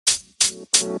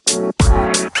Hello?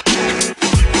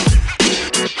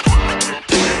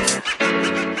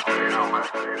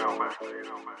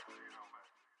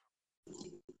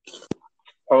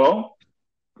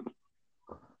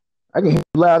 I can hear you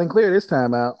loud and clear this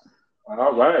time out. All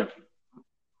right.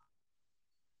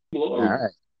 All Glory.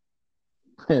 right.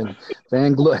 As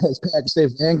Patrick said,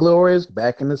 Van Glory is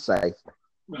back in the cipher.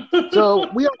 So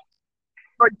we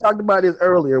already talked about this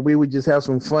earlier. We would just have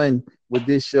some fun with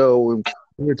this show, and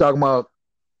we were talking about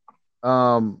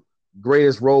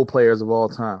greatest role players of all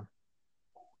time,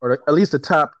 or at least the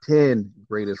top 10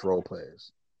 greatest role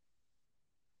players.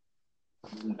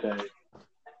 Okay.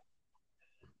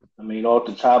 I mean, off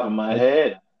the top of my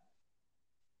head,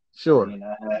 Sure. I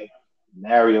have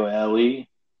Mario Ellie.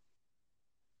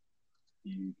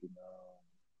 You can,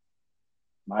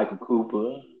 Michael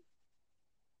Cooper.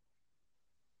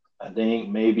 I think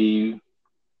maybe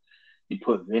you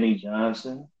put Vinnie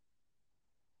Johnson.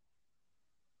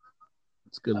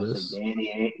 It's a good I say list.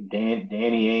 Danny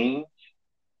Ainge.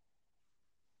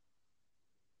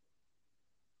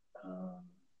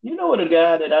 You know what a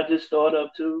guy that I just thought of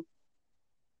too?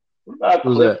 What about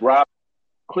Who's that?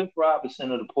 Cliff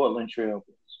Robinson of the Portland Trailblazers?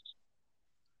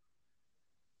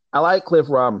 I like Cliff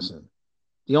Robinson.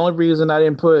 The only reason I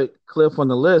didn't put Cliff on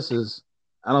the list is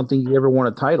I don't think he ever won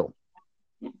a title.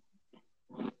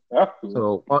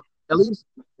 So at least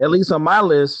on my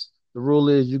list, the rule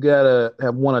is you gotta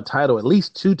have won a title, at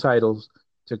least 2 titles,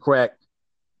 to crack,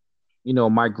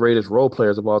 my greatest role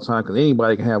players of all time. Because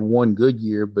anybody can have one good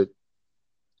year, but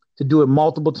to do it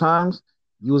multiple times,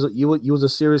 you was a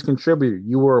serious contributor.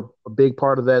 You were a big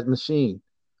part of that machine.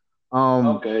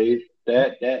 Okay,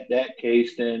 that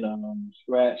case then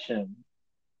scratch him.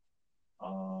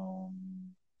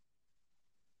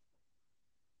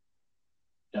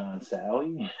 John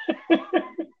Sally.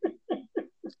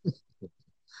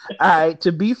 All right,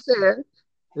 to be fair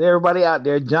to everybody out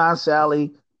there, John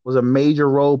Sally was a major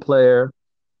role player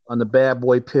on the Bad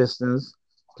Boy Pistons,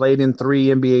 played in 3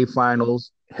 NBA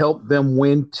finals, helped them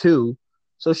win 2.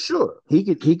 So sure, he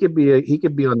could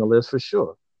be on the list for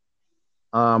sure.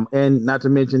 And not to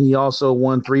mention he also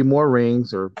won 3 more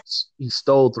rings, or he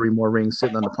stole 3 more rings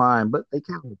sitting on the pine, but they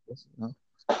count.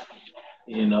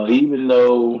 Even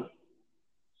though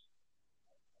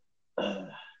I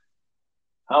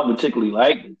don't particularly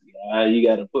like this guy, you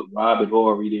got to put Robert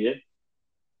Horry there.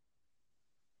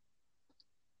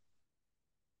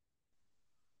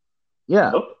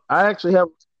 Yeah, I actually have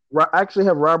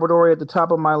Robert Horry at the top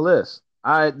of my list.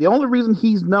 The only reason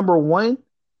he's number 1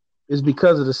 is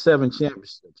because of the 7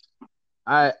 championships.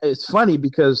 It's funny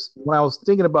because when I was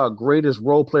thinking about greatest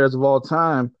role players of all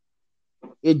time,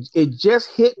 it just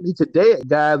hit me today, a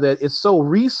guy that it's so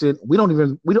recent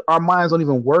our minds don't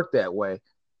even work that way.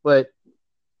 But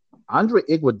Andre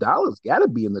Iguodala's got to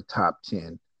be in the top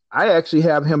 10. I actually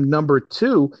have him number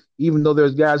 2, even though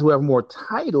there's guys who have more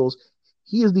titles.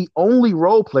 He is the only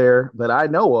role player that I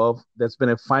know of that's been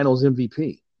a Finals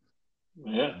MVP.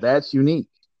 Yeah, That's unique.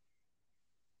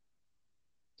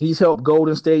 He's helped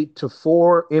Golden State to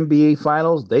 4 NBA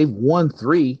Finals. They've won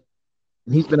 3,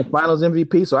 and he's been a Finals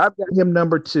MVP. So I've got him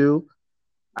number 2.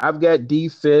 I've got D.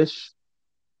 Fish.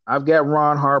 I've got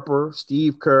Ron Harper,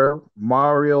 Steve Kerr,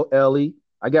 Mario Ellie.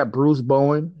 I got Bruce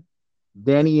Bowen,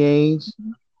 Danny Ainge,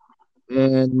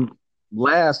 and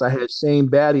last I had Shane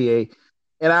Battier.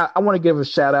 And I want to give a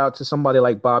shout out to somebody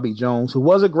like Bobby Jones, who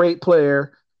was a great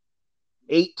player,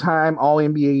 8-time All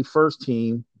NBA first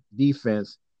team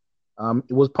defense.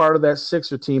 It was part of that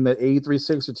Sixer team, that 83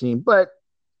 Sixer team, but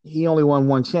he only won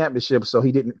 1 championship, so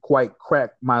he didn't quite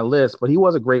crack my list, but he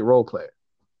was a great role player.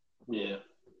 yeah.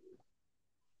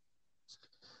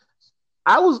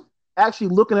 I was actually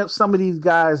looking at some of these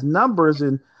guys' numbers,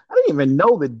 and I didn't even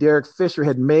know that Derek Fisher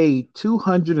had made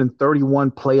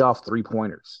 231 playoff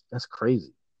 3-pointers. That's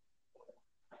crazy.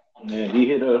 Yeah, he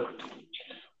hit a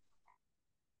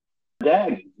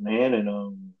dagger, man, and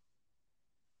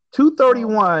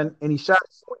 231, and he shot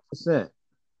 40%.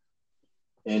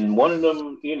 and one of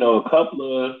them, a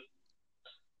couple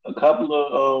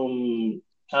of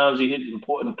times he hit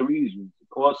important threes. Of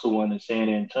course, the one in San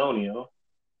Antonio.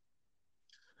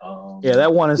 Yeah,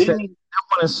 that one in Didn't he?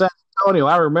 San Antonio,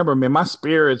 I remember, man, my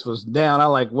spirits was down. I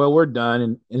like, well, we're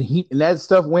done, and that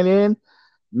stuff went in.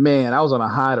 Man, I was on a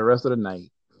high the rest of the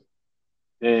night.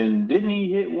 And didn't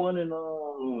he hit one and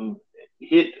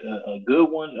hit a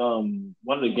good one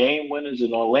of the game winners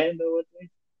in Orlando? I think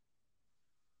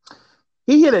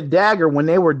He hit a dagger when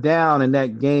they were down in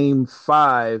that game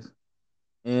 5,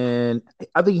 and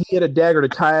I think he hit a dagger to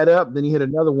tie it up. Then he hit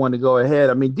another one to go ahead.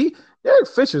 I mean, Derek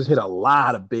Fisher's hit a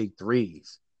lot of big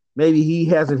threes. Maybe he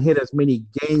hasn't hit as many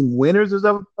game winners as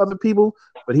other people,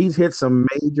 but he's hit some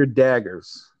major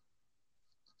daggers.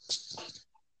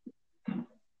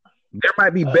 There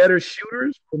might be better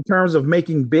shooters in terms of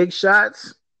making big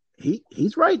shots.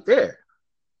 He's right there.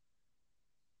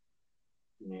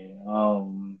 Yeah.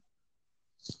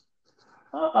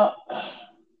 Uh,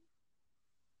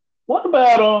 what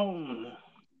about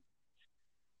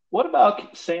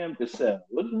Sam Cassell?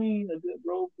 Wasn't he a good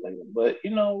role player? But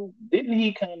didn't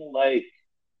he kind of like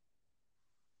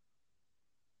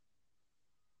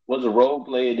was a role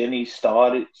player? Then he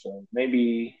started, so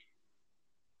maybe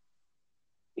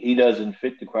he doesn't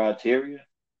fit the criteria.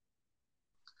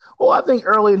 Well, I think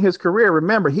early in his career,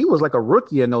 remember, he was like a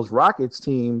rookie in those Rockets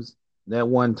teams that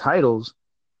won titles,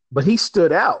 but he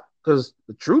stood out because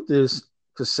the truth is,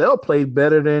 Cassell played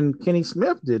better than Kenny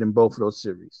Smith did in both of those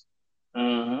series.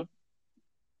 Mm-hmm.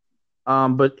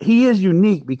 But he is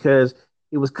unique because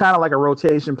he was kind of like a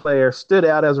rotation player, stood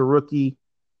out as a rookie,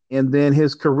 and then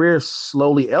his career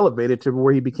slowly elevated to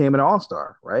where he became an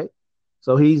all-star, right?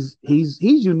 So he's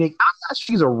unique. I'm not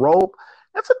sure he's a role.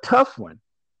 That's a tough one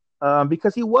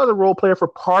because he was a role player for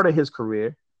part of his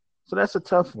career. So that's a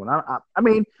tough one. I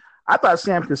mean, I thought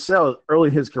Sam Cassell early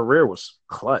in his career was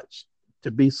clutch. To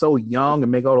be so young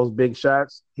and make all those big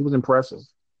shots, he was impressive.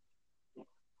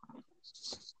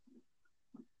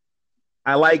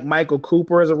 I like Michael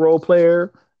Cooper as a role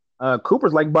player.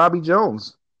 Cooper's like Bobby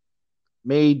Jones,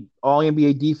 made All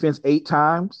NBA defense 8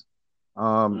 times.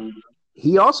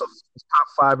 He also was top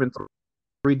 5 in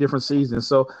 3 different seasons.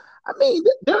 So I mean,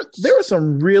 there are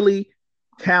some really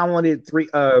talented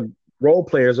role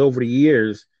players over the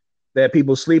years that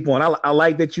people sleep on. I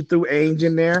like that you threw Ainge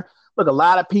in there. Look, a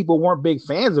lot of people weren't big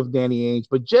fans of Danny Ainge,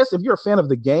 but just if you're a fan of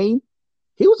the game,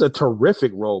 he was a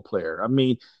terrific role player. I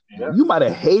mean, you might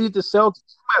have hated the Celtics,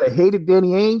 you might have hated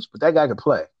Danny Ainge, but that guy could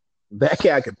play. That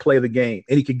guy could play the game,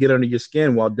 and he could get under your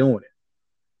skin while doing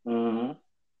it. Mm-hmm.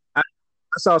 I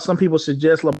saw some people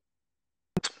suggest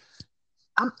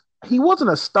he wasn't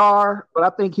a star, but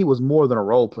I think he was more than a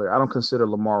role player. I don't consider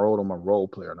Lamar Odom a role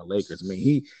player in the Lakers. I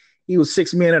mean, he was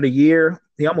 6th man of the year.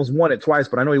 He almost won it twice,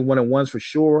 but I know he won it once for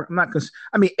sure.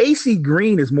 AC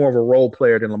Green is more of a role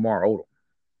player than Lamar Odom.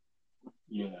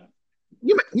 Yeah.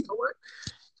 You know what?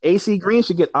 AC Green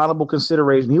should get honorable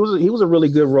consideration. He was a really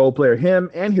good role player. Him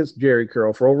and his Jerry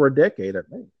Curl for over a decade, I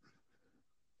think.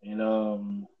 And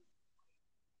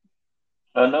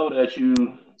I know that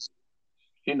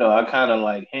I kind of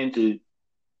like hinted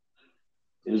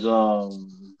is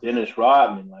Dennis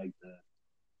Rodman like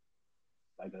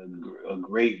a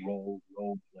great role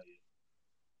player,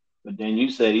 but then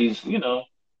you said he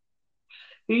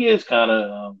is kind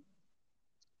of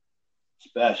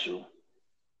special.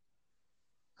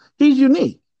 He's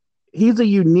unique. He's a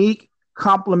unique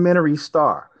complementary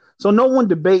star. So no one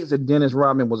debates that Dennis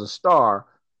Rodman was a star,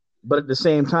 but at the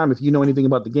same time, if you know anything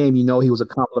about the game, you know he was a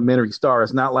complementary star.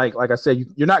 It's not like I said,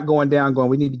 you're not going down going,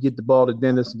 we need to get the ball to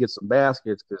Dennis and get some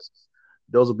baskets because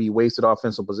those will be wasted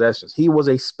offensive possessions. He was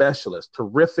a specialist,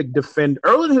 terrific defender.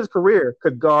 Early in his career,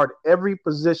 could guard every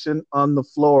position on the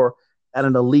floor at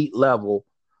an elite level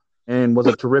and was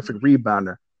a terrific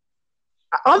rebounder.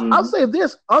 I'll say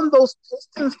this: on those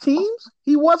Pistons teams,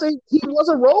 he was a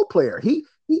role player. He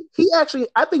actually,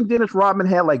 I think Dennis Rodman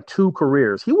had like 2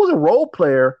 careers. He was a role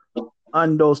player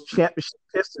on those championship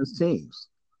Pistons teams,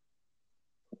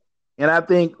 and I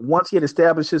think once he had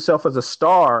established himself as a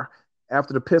star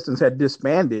after the Pistons had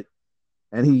disbanded,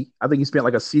 and I think he spent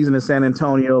like a season in San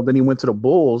Antonio. Then he went to the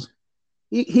Bulls.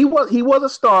 He was a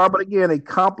star, but again, a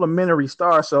complimentary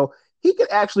star. So he could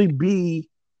actually be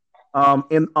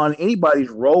on anybody's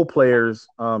role players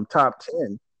top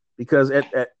 10 because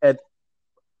at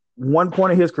one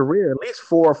point in his career, at least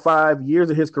 4 or 5 years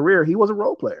of his career, he was a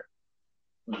role player.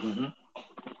 Mm-hmm.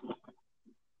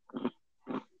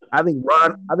 I think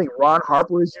Ron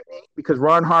Harper is unique because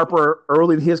Ron Harper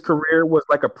early in his career was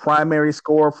like a primary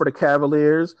scorer for the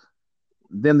Cavaliers.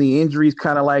 Then the injuries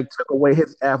kind of like took away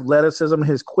his athleticism,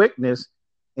 his quickness,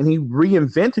 and he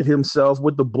reinvented himself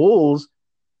with the Bulls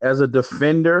as a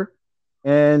defender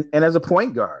and as a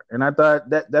point guard. And I thought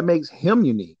that makes him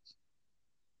unique.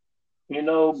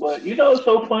 But it's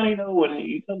so funny though when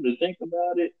you come to think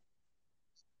about it.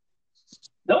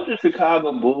 Don't the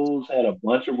Chicago Bulls had a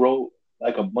bunch of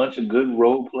good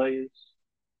role players?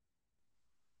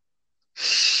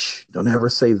 Shh, don't ever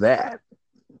say that.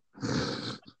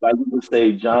 Like you would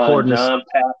say John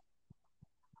Paxson.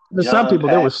 To some people,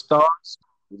 there were stars.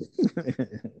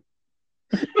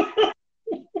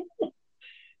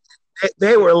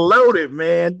 They were loaded,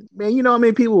 man. Man, you know how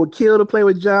many people would kill to play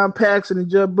with John Paxson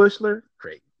and Jud Buechler?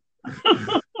 Great.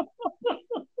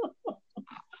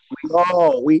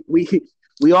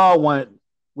 we all want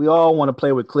to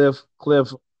play with Cliff.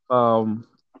 Was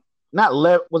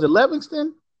it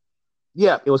Livingston?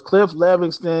 Yeah, it was Cliff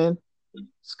Livingston,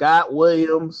 Scott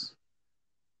Williams,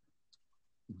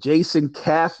 Jason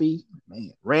Caffey,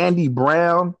 man, Randy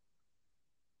Brown.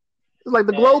 It's like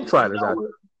the Globetrotters out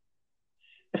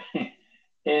there.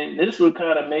 And this would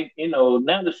kind of make, now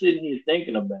that sitting here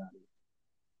thinking about it,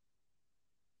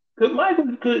 could Michael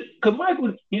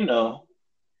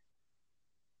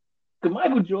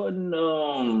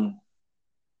Jordan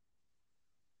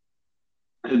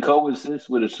could coexist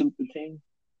with a super team?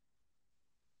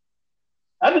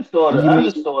 I just thought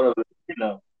of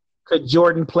it, Could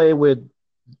Jordan play with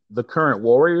the current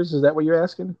Warriors? Is that what you're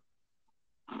asking?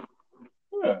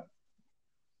 Yeah.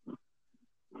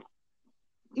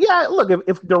 Yeah, look,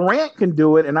 if Durant can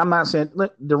do it, and I'm not saying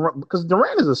because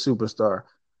Durant is a superstar.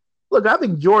 Look, I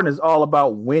think Jordan is all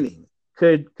about winning.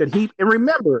 Could he? And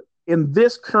remember, in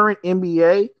this current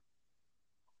NBA,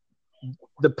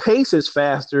 the pace is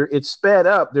faster. It's sped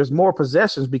up. There's more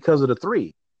possessions because of the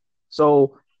three.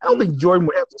 So I don't think Jordan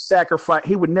would have to sacrifice.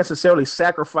 He would necessarily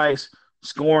sacrifice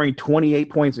scoring 28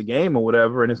 points a game or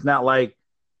whatever. And it's not like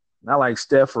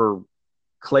Steph or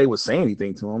Clay would say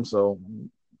anything to him. So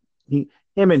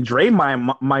him and Dre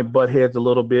might butt heads a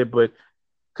little bit, but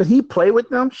could he play with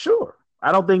them? Sure.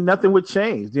 I don't think nothing would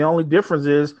change. The only difference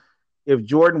is if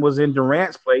Jordan was in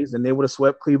Durant's place, then they would have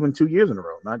swept Cleveland 2 years in a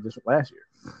row, not just last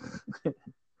year.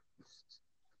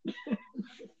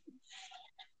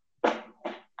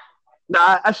 No,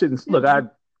 I shouldn't. Look, I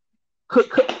could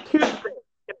here's the thing.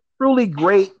 A truly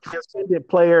great transcendent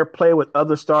player play with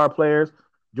other star players.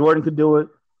 Jordan could do it.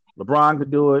 LeBron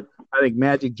could do it. I think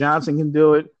Magic Johnson can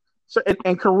do it. So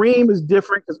and Kareem is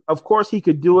different because of course he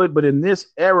could do it, but in this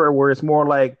era where it's more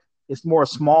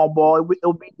small ball,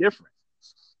 it'll be different.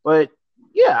 But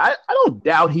yeah, I don't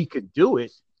doubt he could do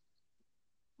it.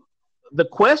 The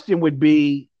question would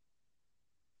be,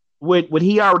 would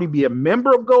he already be a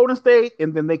member of Golden State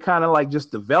and then they kind of like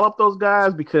just develop those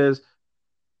guys? Because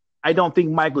I don't think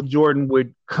Michael Jordan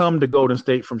would come to Golden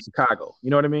State from Chicago. You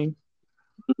know what I mean?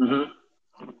 Mm-hmm.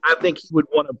 I think he would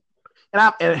want to.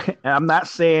 And I'm not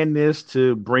saying this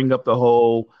to bring up the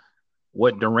whole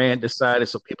what Durant decided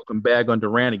so people can bag on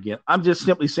Durant again. I'm just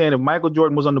simply saying if Michael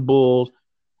Jordan was on the Bulls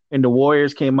and the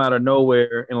Warriors came out of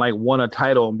nowhere and like won a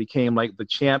title and became like the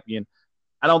champion,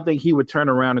 I don't think he would turn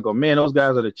around and go, man, those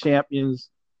guys are the champions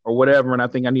or whatever, and I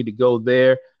think I need to go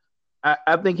there.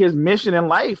 I think his mission in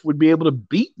life would be able to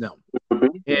beat them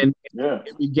and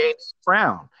regain his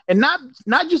crown. And not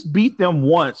just beat them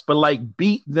once, but like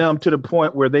beat them to the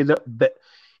point where that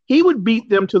he would beat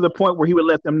them to the point where he would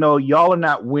let them know y'all are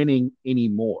not winning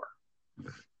anymore.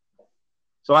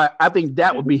 So I think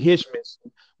that would be his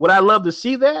mission. Would I love to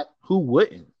see that? Who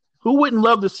wouldn't? Who wouldn't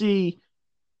love to see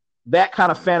that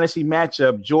kind of fantasy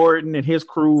matchup, Jordan and his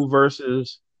crew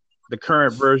versus the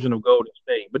current version of Golden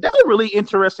State? But that's a really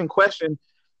interesting question.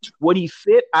 Would he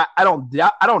fit? I don't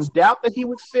doubt that he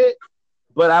would fit,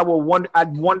 but I'd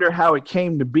wonder how it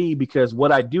came to be, because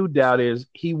what I do doubt is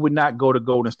he would not go to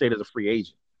Golden State as a free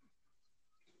agent.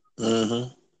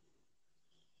 Mm-hmm.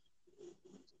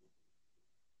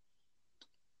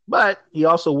 But he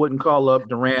also wouldn't call up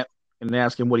Durant and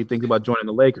ask him what he thinks about joining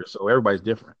the Lakers. So everybody's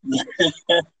different.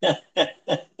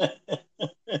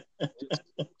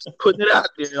 Just putting it out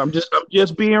there. I'm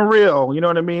just being real. You know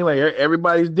what I mean? Like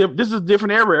everybody's different. This is a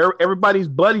different era. Everybody's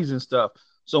buddies and stuff.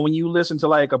 So when you listen to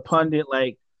like a pundit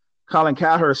like Colin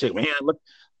Cowherd say, man,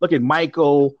 look at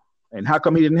Michael, and how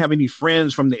come he didn't have any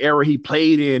friends from the era he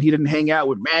played in? He didn't hang out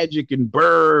with Magic and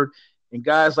Bird and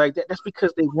guys like that. That's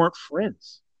because they weren't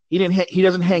friends. He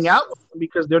doesn't hang out with them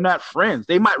because they're not friends.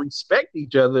 They might respect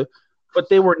each other, but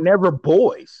they were never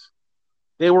boys.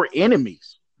 They were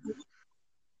enemies.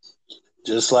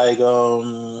 Just like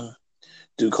do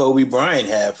Kobe Bryant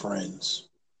have friends?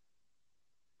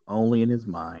 Only in his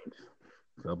mind.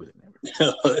 Kobe never.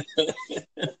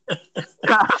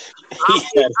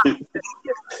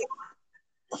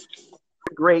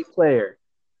 Great player,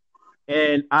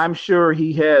 and I'm sure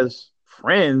he has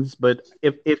friends. But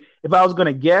if I was going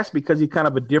to guess, because he's kind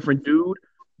of a different dude,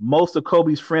 most of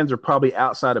Kobe's friends are probably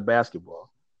outside of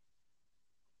basketball,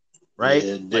 right?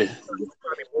 Yeah, like,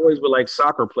 boys were like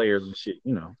soccer players and shit,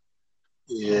 you know.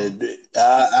 Yeah,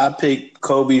 I picked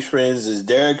Kobe's friends as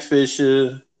Derek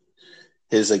Fisher,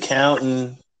 his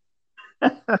accountant,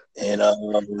 and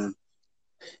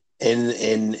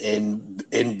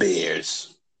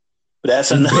Bears. But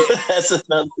that's another. That's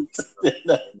another.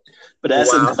 But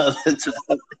that's another.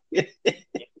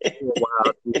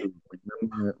 Wow, dude.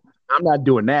 I'm not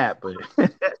doing that, but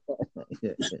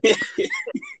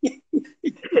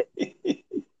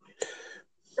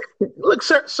Look,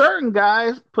 certain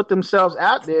guys put themselves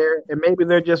out there, and maybe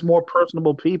they're just more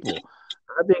personable people.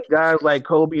 I think guys like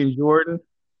Kobe and Jordan,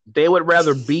 they would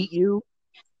rather beat you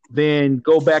than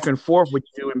go back and forth with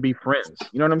you and be friends.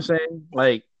 You know what I'm saying?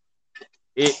 Like,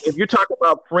 if you're talking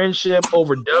about friendship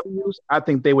over W's, I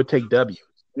think they would take W's.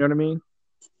 You know what I mean?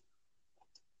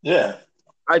 Yeah.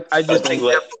 I just think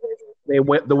like, they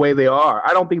went the way they are.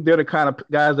 I don't think they're the kind of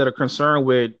guys that are concerned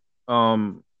with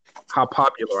how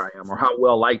popular I am or how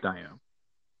well liked I am.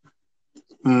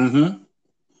 Mm-hmm.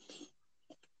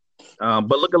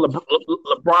 But look at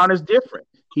LeBron is different.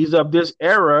 He's of this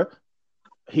era.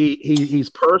 He's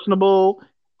personable.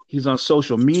 He's on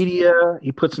social media.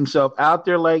 He puts himself out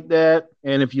there like that.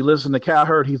 And if you listen to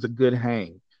Cowherd, he's a good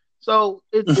hang. So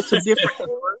it's a different era.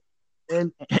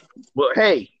 And well,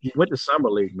 hey, he went to Summer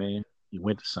League, man. He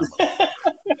went to Summer League. I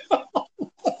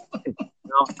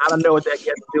don't know what that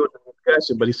got to do with the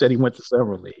discussion, but he said he went to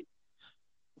Summer League.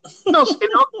 No, in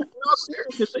all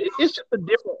seriousness, it's just a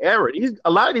different era.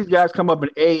 A lot of these guys come up in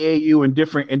AAU and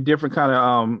different kind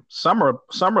of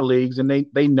summer leagues, and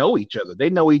they know each other. They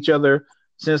know each other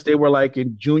since they were like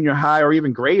in junior high or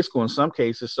even grade school in some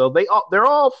cases. So they're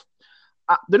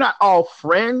not all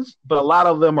friends, but a lot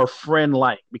of them are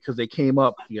friend-like because they came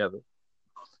up together.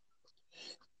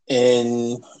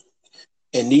 And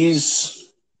these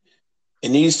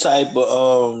type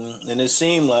of and it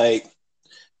seemed like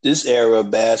this era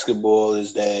of basketball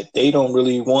is that they don't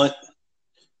really want.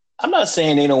 I'm not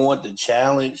saying they don't want the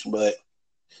challenge, but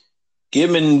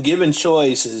given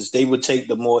choices, they would take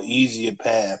the more easier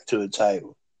path to a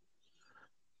title.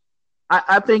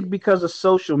 I think because of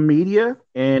social media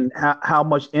and how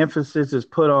much emphasis is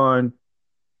put on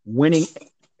winning.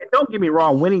 And don't get me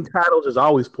wrong, winning titles is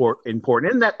always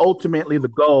important. And that ultimately the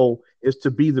goal is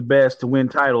to be the best, to win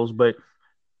titles. But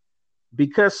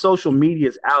because social media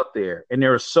is out there and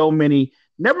there are so many,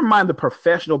 never mind the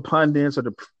professional pundits or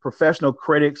the professional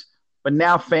critics, but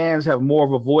now fans have more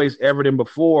of a voice ever than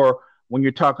before when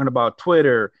you're talking about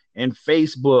Twitter and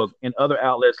Facebook and other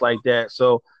outlets like that.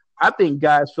 So I think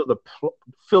guys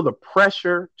feel the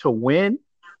pressure to win.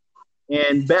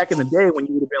 And back in the day when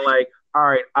you would have been like, all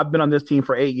right, I've been on this team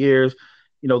for 8 years,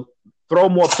 throw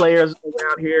more players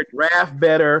around here, draft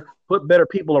better, put better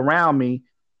people around me.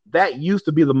 That used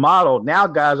to be the model. Now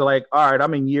guys are like, all right,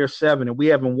 I'm in year 7 and we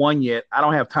haven't won yet. I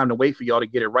don't have time to wait for y'all to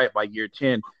get it right by year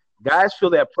 10. Guys feel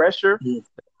that pressure.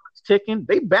 It's ticking.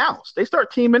 They bounce. They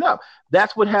start teaming up.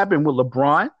 That's what happened with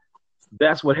LeBron.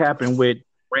 That's what happened with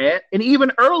Durant. And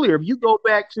even earlier, if you go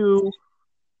back to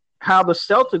how the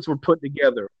Celtics were put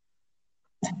together,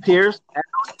 Pierce,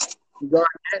 Allen,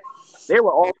 Garnett, they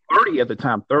were all 30 at the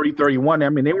time, 30, 31. I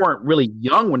mean, they weren't really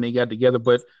young when they got together,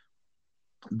 but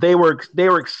they were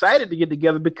excited to get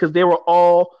together because they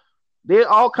all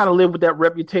kind of lived with that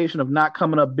reputation of not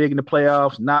coming up big in the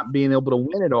playoffs, not being able to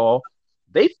win it all.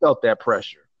 They felt that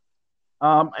pressure.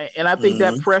 And I think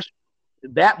that pressure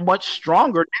is that much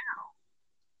stronger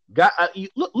now.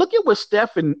 Look at what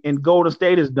Steph and Golden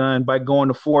State has done by going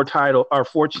to 4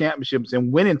 championships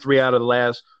and winning 3 out of the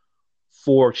last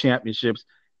 4 championships.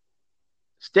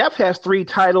 Steph has 3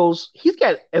 titles. He's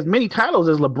got as many titles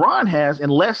as LeBron has in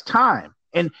less time.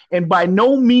 And by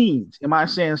no means am I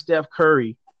saying Steph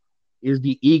Curry is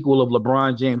the equal of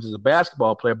LeBron James as a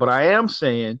basketball player, but I am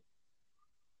saying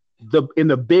in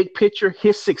the big picture,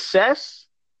 his success,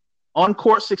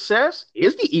 on-court success,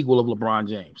 is the equal of LeBron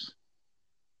James.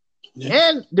 Yeah.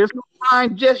 And there's no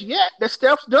sign just yet that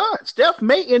Steph's done. Steph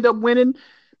may end up winning.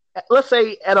 Let's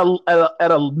say at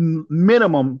a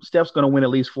minimum, Steph's going to win at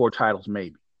least 4 titles,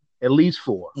 maybe at least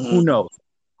 4. Who knows?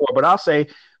 But I'll say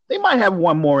they might have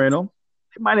one more in them.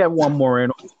 So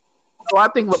I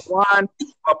think LeBron.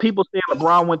 People say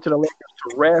LeBron went to the Lakers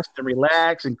to rest and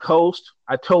relax and coast.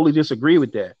 I totally disagree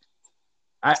with that.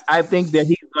 I think that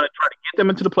he's going to try to get them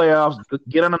into the playoffs,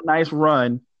 get on a nice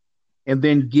run, and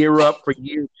then gear up for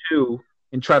year 2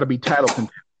 and try to be title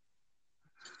contender.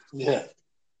 Yeah.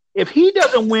 If he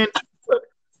doesn't win, look,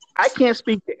 I can't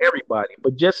speak to everybody,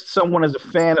 but just someone as a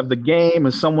fan of the game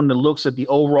and someone that looks at the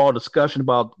overall discussion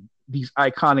about these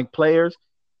iconic players,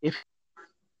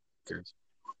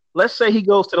 let's say he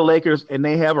goes to the Lakers and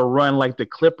they have a run like the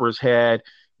Clippers had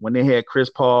when they had Chris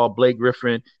Paul, Blake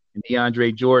Griffin, and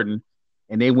DeAndre Jordan,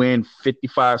 and they win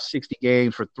 55, 60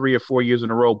 games for 3 or 4 years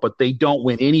in a row, but they don't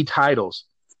win any titles,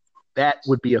 that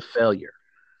would be a failure.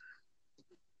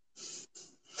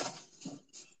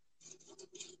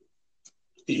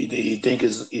 You think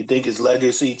his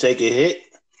legacy take a hit?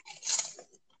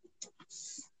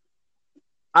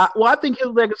 I think his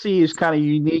legacy is kind of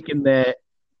unique in that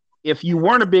if you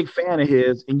weren't a big fan of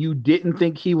his and you didn't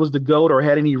think he was the GOAT or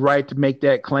had any right to make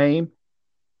that claim,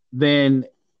 then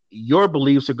your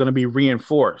beliefs are going to be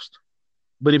reinforced.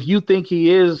 But if you think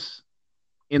he is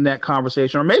in that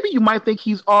conversation, or maybe you might think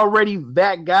he's already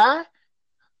that guy,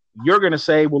 you're going to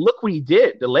say, well, look what he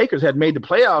did. The Lakers had made the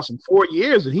playoffs in 4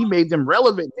 years, and he made them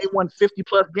relevant. They won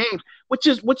 50-plus games, which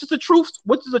is a true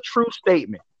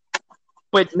statement.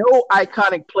 But no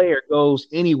iconic player goes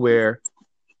anywhere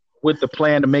with the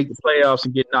plan to make the playoffs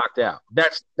and get knocked out.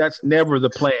 That's never the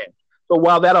plan. So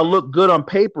while that'll look good on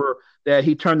paper that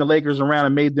he turned the Lakers around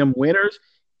and made them winners,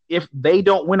 if they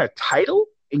don't win a title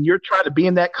and you're trying to be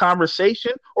in that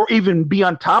conversation or even be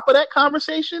on top of that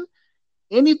conversation,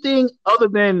 anything other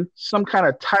than some kind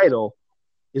of title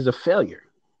is a failure.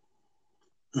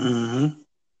 Mm-hmm.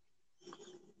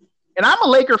 And I'm a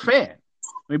Laker fan. Let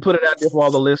me put it out there for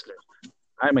all the listeners.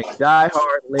 I'm a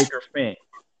diehard Laker fan.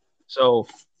 So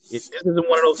this isn't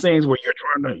one of those things where you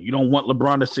don't want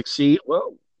LeBron to succeed.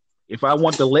 Well, if I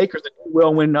want the Lakers to do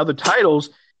well, win other titles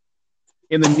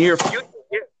in the near future,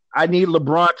 I need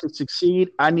LeBron to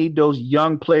succeed. I need those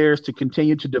young players to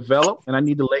continue to develop, and I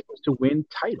need the Lakers to win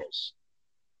titles.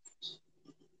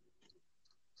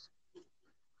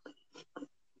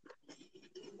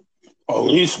 At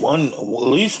least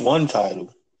one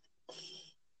title.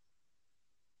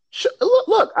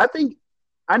 Look,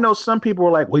 I know some people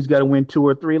are like, well, he's got to win 2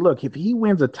 or 3. Look, if he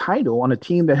wins a title on a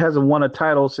team that hasn't won a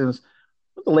title since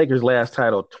the Lakers' last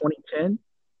title, 2010?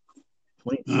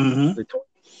 Mm-hmm.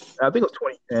 I think it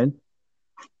was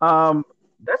 2010.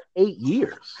 That's 8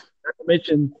 years. Not to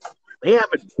mention, they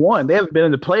haven't won. They haven't been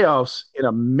in the playoffs in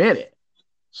a minute.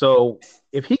 So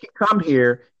if he can come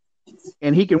here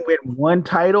and he can win one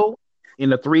title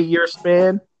in a 3-year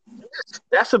span,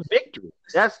 that's a victory.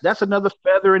 That's another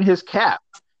feather in his cap.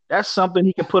 That's something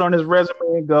he can put on his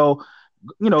resume and go,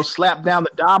 slap down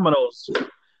the dominoes.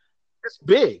 It's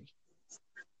big.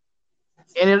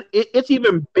 And it's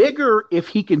even bigger if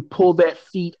he can pull that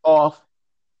feat off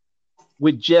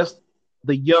with just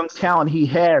the young talent he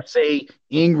has, say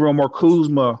Ingram or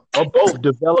Kuzma, or both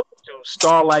develop to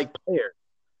star-like players.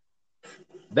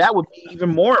 That would be even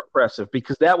more impressive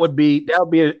because that would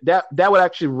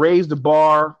actually raise the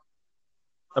bar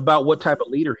about what type of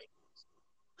leader he is.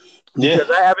 Yeah.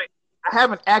 Because I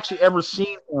haven't actually ever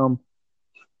seen him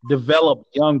develop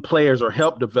young players or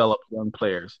help develop young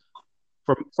players.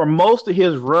 For most of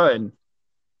his run,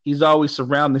 he's always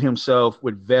surrounded himself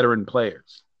with veteran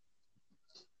players,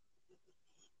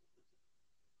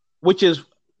 which is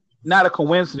not a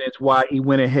coincidence why he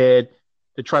went ahead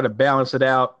to try to balance it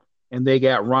out. And they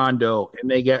got Rondo, and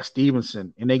they got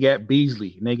Stevenson, and they got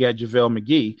Beasley, and they got JaVale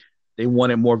McGee. They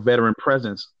wanted more veteran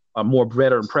presence on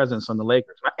the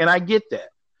Lakers. And I get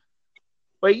that.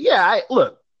 But yeah,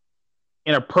 look,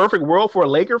 in a perfect world for a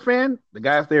Laker fan, the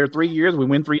guy's there 3 years, we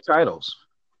win 3 titles.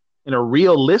 In a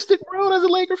realistic world as a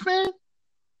Laker fan,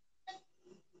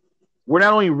 we're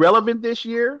not only relevant this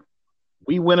year,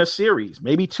 we win a series,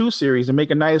 maybe 2 series, and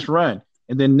make a nice run.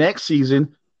 And then next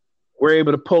season, we're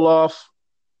able to pull off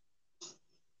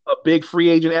a big free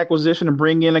agent acquisition and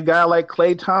bring in a guy like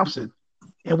Klay Thompson,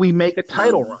 and we make a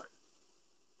title run.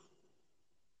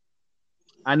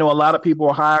 I know a lot of people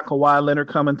are high on Kawhi Leonard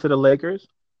coming to the Lakers,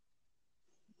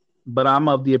 but I'm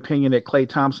of the opinion that Klay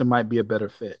Thompson might be a better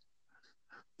fit.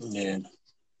 Yeah.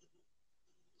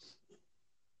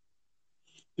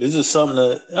 This is something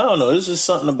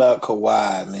about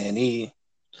Kawhi, man. He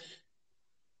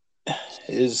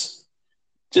is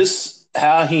just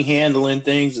how he handling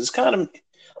things is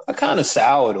I kind of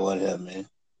soured on him, man.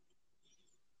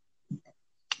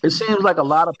 It seems like a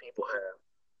lot of people have.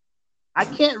 I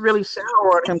can't really sour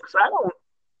on him because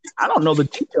I don't know the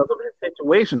details of his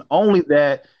situation. Only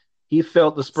that he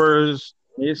felt the Spurs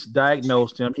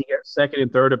misdiagnosed him. He got second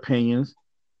and third opinions,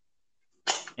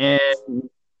 and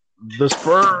the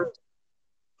Spurs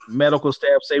medical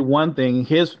staff say one thing,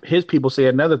 his people say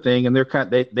another thing, and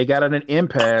they got in an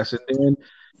impasse. And then,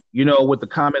 with the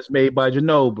comments made by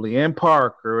Ginobili and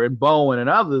Parker and Bowen and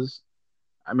others,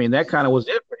 I mean, that kind of was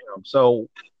it for him. So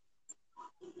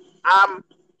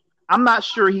I'm not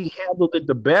sure he handled it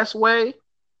the best way,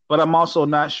 but I'm also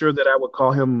not sure that I would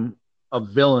call him a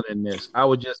villain in this. I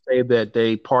would just say that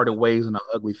they parted ways in an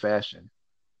ugly fashion.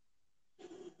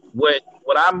 What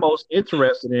I'm most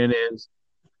interested in is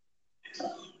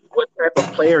what type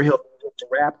of player he'll be with the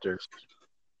Raptors.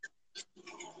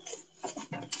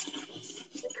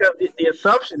 Because the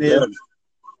assumption is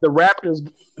the Raptors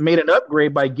made an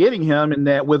upgrade by getting him, and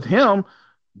that with him,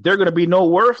 they're going to be no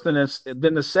worse than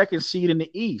the second seed in the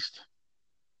East.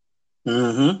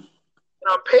 Mm-hmm. And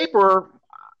on paper,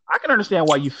 I can understand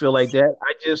why you feel like that.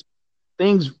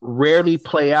 Things rarely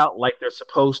play out like they're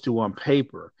supposed to on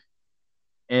paper.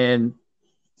 And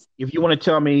If you want to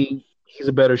tell me he's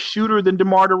a better shooter than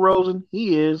DeMar DeRozan,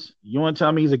 he is. You want to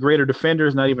tell me he's a greater defender?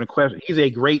 It's not even a question. He's a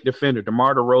great defender.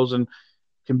 DeMar DeRozan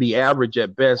can be average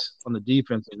at best on the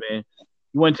defensive end.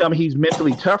 You want to tell me he's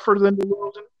mentally tougher than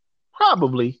DeRozan?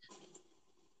 Probably.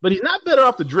 But he's not better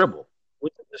off the dribble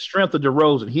with the strength of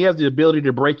DeRozan. He has the ability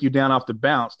to break you down off the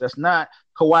bounce. That's not –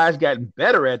 Kawhi's gotten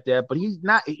better at that, but he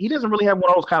doesn't really have one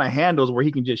of those kind of handles where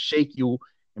he can just shake you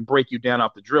and break you down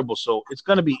off the dribble. So it's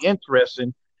going to be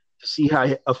interesting to see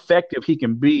how effective he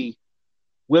can be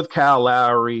with Kyle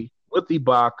Lowry, with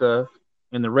Ibaka,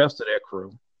 and the rest of that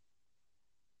crew.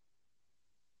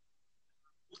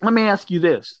 Let me ask you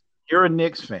this. You're a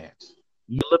Knicks fan.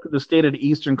 You look at the state of the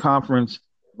Eastern Conference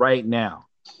right now.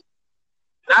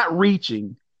 Not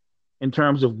reaching in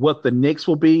terms of what the Knicks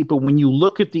will be, but when you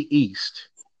look at the East,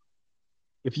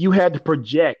 if you had to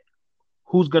project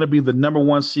who's going to be the number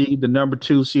 1 seed, the number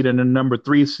 2 seed, and the number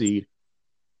 3 seed,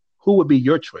 who would be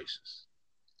your choices?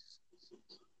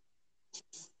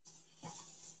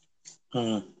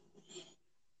 I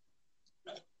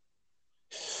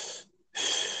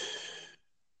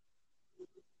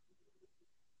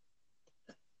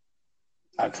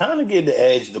kind of give the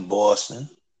edge to Boston.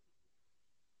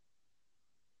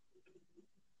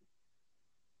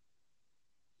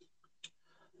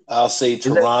 I'll say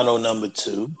Toronto number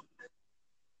 2.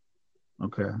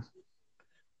 Okay.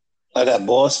 I got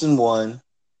Boston 1,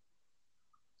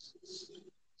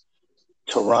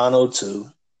 Toronto 2.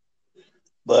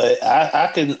 But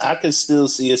I can still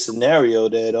see a scenario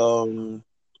that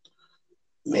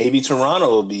maybe Toronto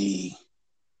will be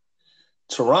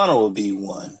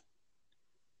 1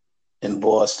 and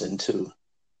Boston 2.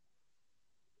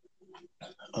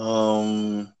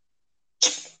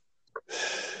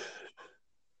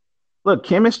 Look,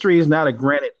 chemistry is not a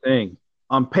granted thing.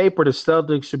 On paper, the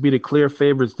Celtics should be the clear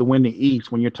favorites to win the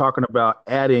East when you're talking about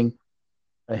adding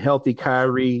a healthy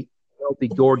Kyrie, healthy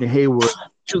Gordon Hayward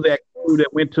to that crew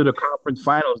that went to the conference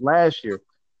finals last year.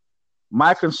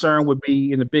 My concern would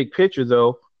be in the big picture,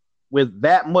 though, with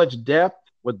that much depth,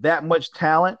 with that much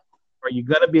talent, are you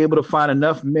going to be able to find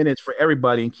enough minutes for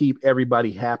everybody and keep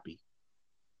everybody happy?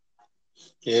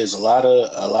 There's a lot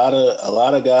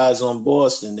of guys on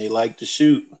Boston. They like to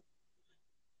shoot.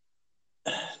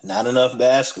 Not enough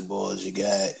basketballs.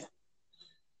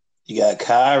 You got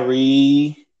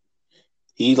Kyrie.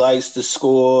 He likes to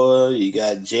score. You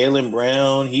got Jaylen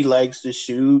Brown. He likes to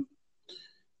shoot.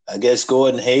 I guess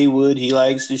Gordon Hayward. He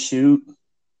likes to shoot.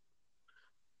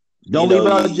 Don't leave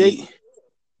out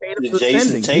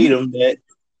Jason Tatum. That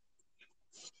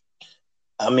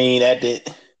I mean, at the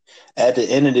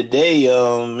end of the day,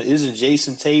 isn't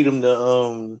Jason Tatum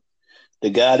the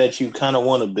guy that you kind of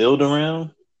want to build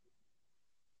around?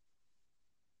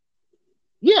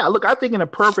 Yeah, look, I think in a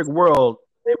perfect world,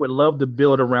 they would love to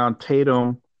build around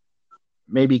Tatum,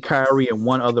 maybe Kyrie, and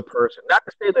one other person. Not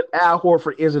to say that Al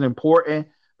Horford isn't important,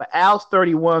 but Al's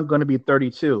 31, going to be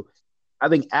 32. I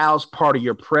think Al's part of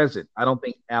your present. I don't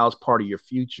think Al's part of your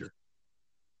future.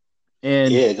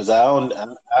 And yeah, because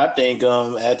I think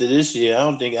after this year, I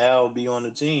don't think Al will be on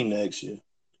the team next year.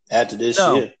 After this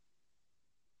year,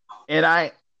 and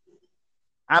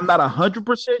I'm not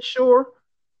 100% sure,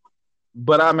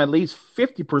 but I'm at least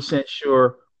 50%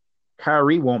 sure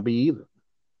Kyrie won't be either.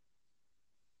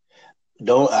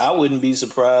 I wouldn't be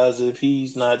surprised if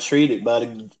he's not traded by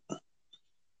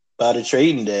the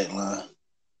trading deadline.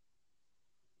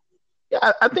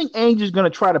 Yeah, I think Ainge is going to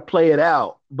try to play it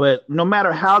out, but no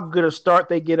matter how good a start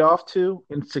they get off to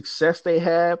and success they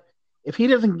have, if he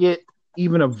doesn't get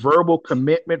even a verbal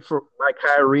commitment by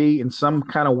Kyrie in some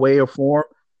kind of way or form,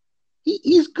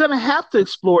 he's going to have to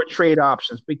explore trade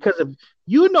options because if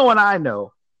you know and I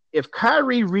know, if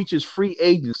Kyrie reaches free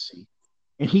agency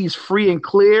and he's free and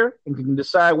clear and can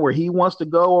decide where he wants to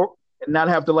go and not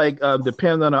have to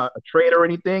depend on a trade or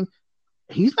anything,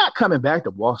 he's not coming back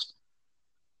to Boston.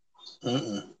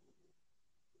 Mm-mm.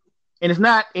 And it's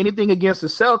not anything against the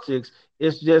Celtics.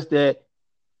 It's just that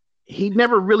he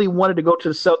never really wanted to go to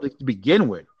the Celtics to begin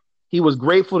with. He was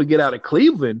grateful to get out of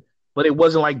Cleveland, but it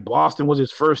wasn't like Boston was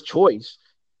his first choice.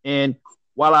 And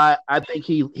while I think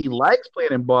he likes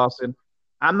playing in Boston,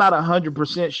 I'm not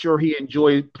 100% sure he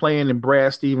enjoyed playing in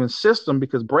Brad Stevens' system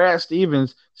because Brad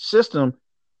Stevens' system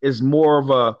is more of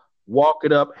a walk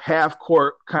it up, half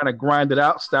court kind of grinded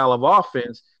out style of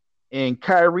offense. And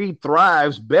Kyrie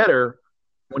thrives better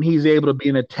when he's able to be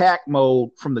in attack mode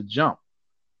from the jump.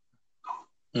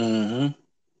 Mm-hmm.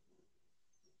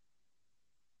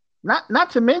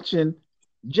 Not to mention,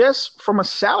 just from a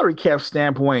salary cap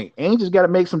standpoint, Ainge has got to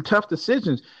make some tough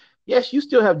decisions. Yes, you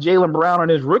still have Jaylen Brown on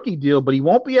his rookie deal, but he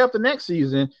won't be after next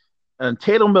season. and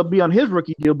Tatum will be on his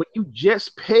rookie deal, but you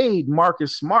just paid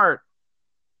Marcus Smart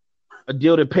a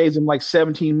deal that pays him like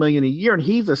 $17 million a year, and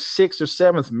he's a sixth or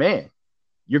seventh man.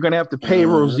 You're going to have to pay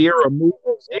Rozier or move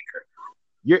Rozier.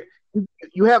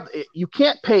 You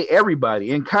can't pay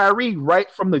everybody, and Kyrie right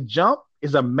from the jump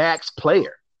is a max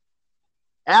player.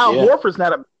 Al Horford's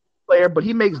not a player, but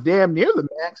he makes damn near the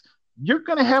max. You're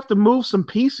going to have to move some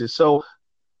pieces. So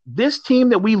this team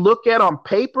that we look at on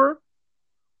paper,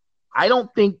 I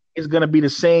don't think is going to be the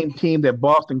same team that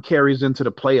Boston carries into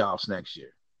the playoffs next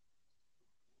year.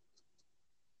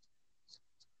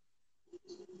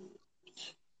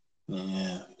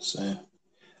 Yeah, so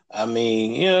I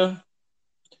mean,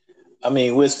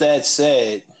 with that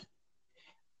said,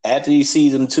 after you see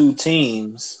them two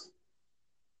teams,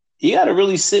 you got to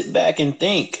really sit back and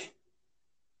think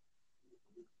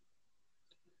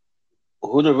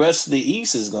who the rest of the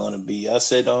East is going to be. I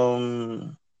said,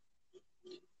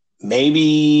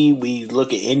 maybe we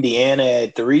look at Indiana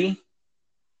at 3.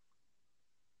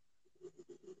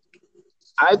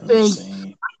 I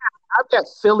think I've got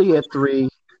Philly at 3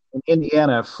 and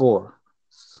Indiana at 4.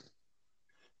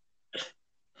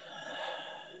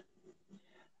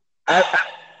 I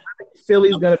think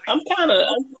Philly's going to be.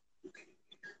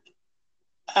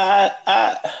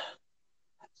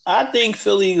 I think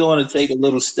Philly going to take a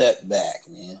little step back,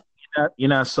 man. You're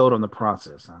not sold on the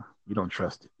process, huh? You don't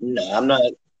trust it. No, I'm not.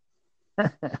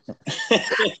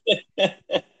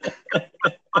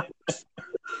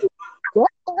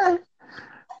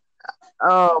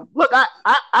 Look,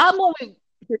 I'm only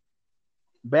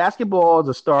basketball is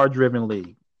a star-driven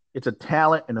league. It's a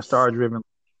talent and a star-driven league.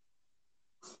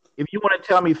 If you want to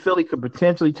tell me Philly could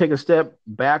potentially take a step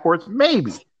backwards,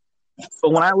 maybe.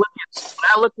 But when I look at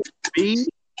Embiid,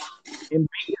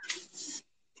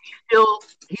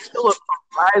 he's still a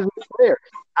rising player.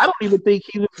 I don't even think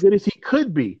he's as good as he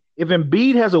could be. If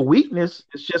Embiid has a weakness,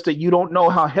 it's just that you don't know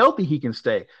how healthy he can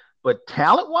stay. But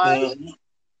talent-wise,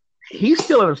 he's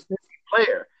still an ascending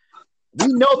player. We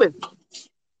know that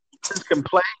he can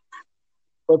play,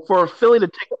 but for Philly to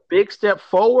take a big step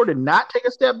forward and not take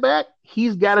a step back,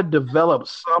 he's got to develop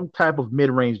some type of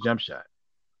mid-range jump shot.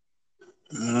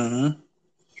 Mm-hmm.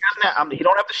 He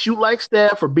don't have to shoot like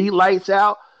Steph or be lights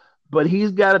out, but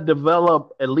he's got to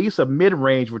develop at least a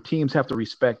mid-range where teams have to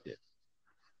respect it.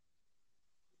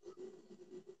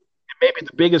 And maybe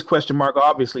the biggest question mark,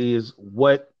 obviously, is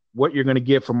what you're going to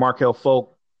get from Markelle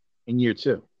Fultz in year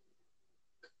 2.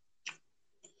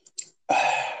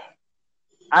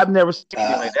 I've never seen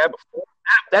anything like that before.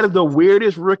 That is the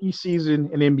weirdest rookie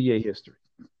season in NBA history.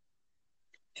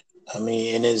 I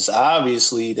mean, and it's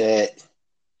obviously that,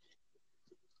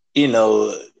 I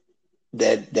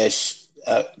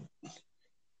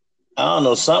don't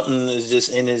know, something is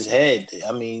just in his head.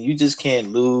 I mean, you just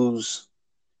can't lose.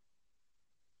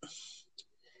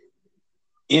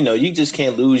 You just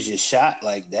can't lose your shot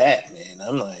like that, man.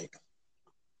 I'm like,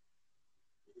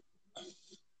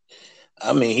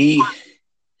 I mean,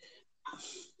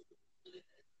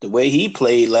 the way he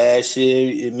played last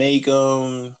year, it made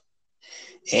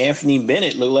Anthony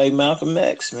Bennett look like Malcolm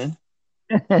X, man.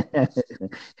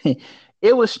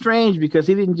 It was strange because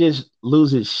he didn't just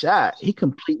lose his shot; he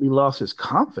completely lost his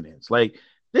confidence. Like,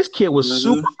 this kid was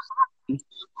super coming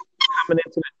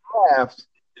into the draft,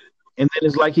 and then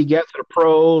it's like he got to the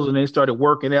pros, and they started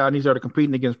working out, and he started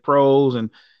competing against pros,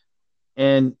 and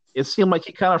it seemed like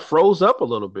he kind of froze up a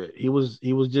little bit. He was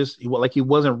like he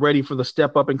wasn't ready for the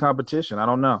step up in competition. I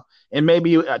don't know, and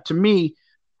maybe to me,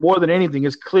 more than anything,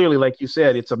 it's clearly, like you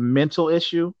said, it's a mental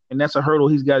issue, and that's a hurdle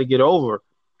he's got to get over.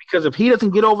 Because if he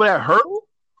doesn't get over that hurdle,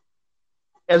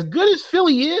 as good as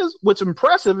Philly is, what's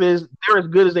impressive is they're as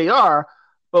good as they are.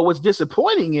 But what's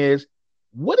disappointing is,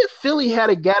 what if Philly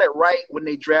had got it right when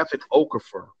they drafted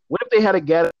Okafor? What if they had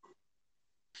got it,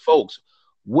 folks?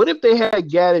 What if they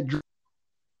had got it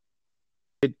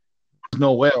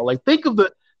Noel? Like, think of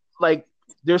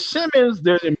there's Simmons,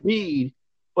 there's Embiid,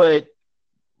 but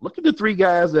look at the 3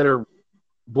 guys that are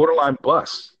borderline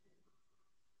busts,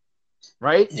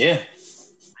 right? Yeah.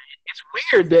 It's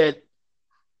weird that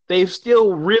they've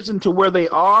still risen to where they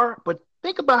are, but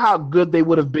think about how good they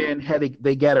would have been had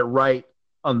they got it right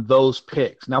on those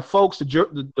picks. Now, folks, the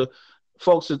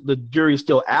jury is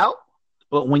still out,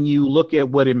 but when you look at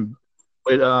what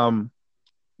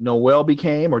Noel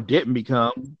became or didn't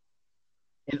become,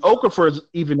 and Okafor is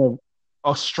even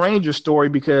a stranger story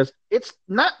because it's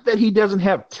not that he doesn't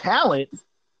have talent.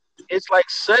 It's like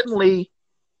suddenly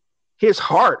his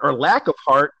heart or lack of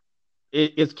heart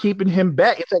it's keeping him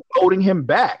back. It's like holding him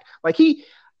back. Like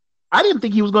I didn't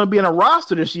think he was going to be in a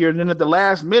roster this year. And then at the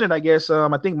last minute, I guess, I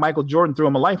think Michael Jordan threw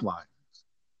him a lifeline.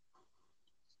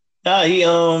 Nah,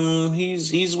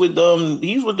 he's with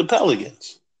the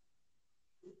Pelicans.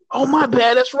 Oh, my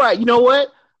bad. That's right. You know what?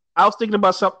 I was thinking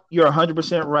about something. You're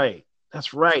 100% right.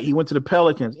 That's right. He went to the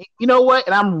Pelicans. You know what?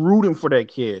 And I'm rooting for that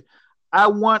kid. I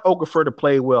want Okafor to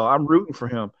play well. I'm rooting for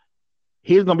him.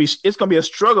 It's gonna be a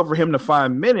struggle for him to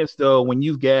find minutes though when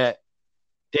you've got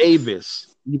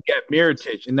Davis, you've got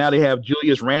Miritich, and now they have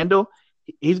Julius Randle.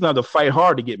 He's gonna have to fight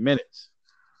hard to get minutes.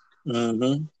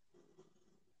 Mm-hmm.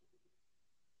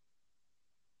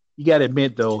 You got to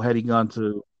admit though, had he gone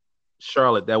to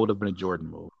Charlotte, that would have been a Jordan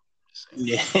move.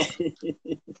 Yeah.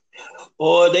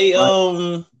 Or they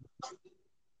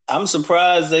I'm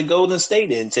surprised that Golden State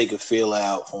didn't take a feel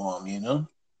out for him, you know?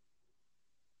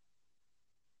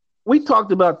 We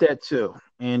talked about that too.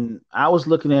 And I was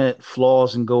looking at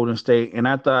flaws in Golden State, and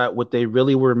I thought what they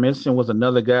really were missing was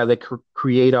another guy that could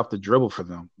create off the dribble for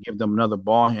them, give them another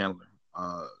ball handler.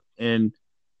 And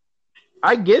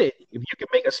I get it. If you can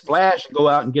make a splash and go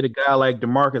out and get a guy like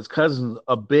DeMarcus Cousins,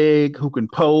 a big who can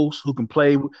post, who can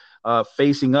play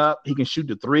facing up, he can shoot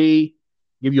the three,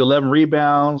 give you 11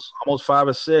 rebounds, almost 5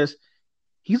 assists.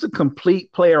 He's a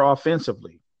complete player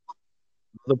offensively.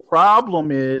 The problem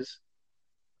is,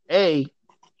 he's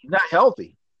not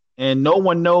healthy, and no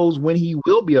one knows when he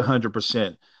will be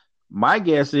 100%. My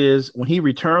guess is when he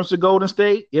returns to Golden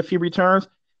State, if he returns,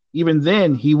 even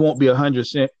then he won't be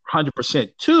 100%.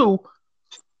 Two,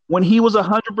 when he was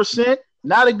 100%,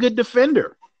 not a good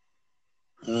defender.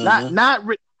 Mm-hmm. Not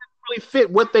really fit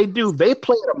what they do. They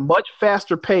play at a much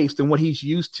faster pace than what he's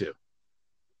used to.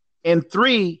 And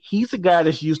three, he's a guy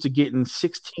that's used to getting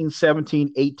 16,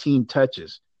 17, 18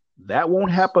 touches. That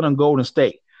won't happen on Golden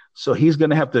State. So he's going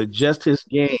to have to adjust his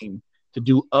game to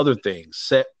do other things,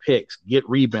 set picks, get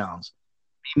rebounds,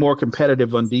 be more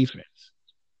competitive on defense.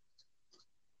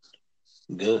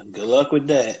 Good luck with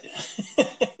that.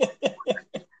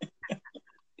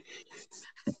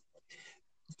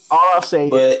 All I'll say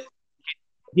is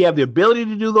he have the ability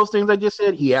to do those things I just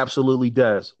said. He absolutely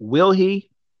does. Will he?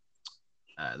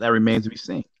 That remains to be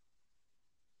seen.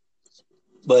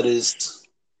 But it's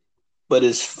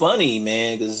funny,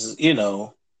 man, because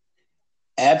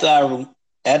after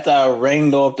I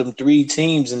ranged off them 3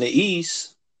 teams in the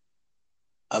East,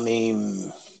 I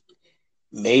mean,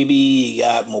 maybe you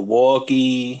got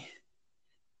Milwaukee,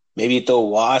 maybe you throw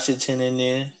Washington in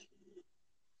there.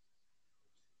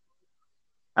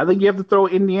 I think you have to throw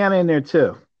Indiana in there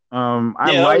too. I'll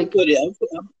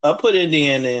put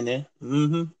Indiana in there.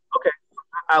 Mm-hmm. Okay,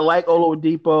 I like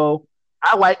Oladipo.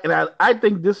 I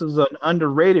think this is an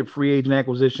underrated free agent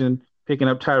acquisition, picking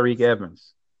up Tyreke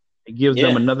Evans. It gives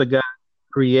them another guy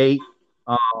to create,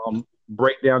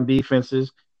 break down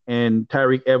defenses, and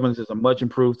Tyreke Evans is a much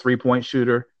improved 3-point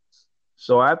shooter.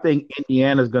 So I think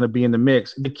Indiana is going to be in the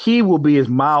mix. The key will be if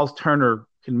Miles Turner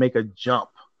can make a jump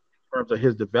in terms of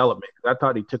his development. I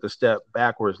thought he took a step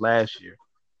backwards last year.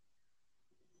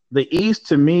 The East,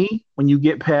 to me, when you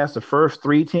get past the first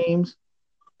 3 teams,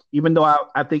 even though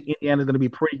I think Indiana is going to be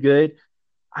pretty good,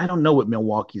 I don't know what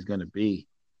Milwaukee is going to be.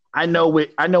 I know when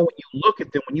you look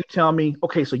at them, when you tell me,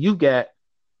 okay, so you've got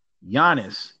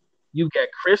Giannis, you've got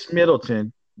Chris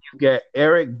Middleton, you've got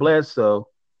Eric Bledsoe,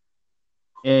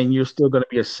 and you're still going to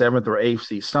be a 7th or 8th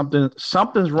seed.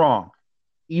 Something's wrong.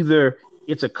 Either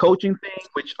it's a coaching thing,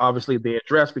 which obviously they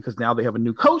address because now they have a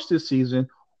new coach this season,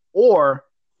 or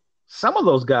some of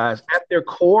those guys at their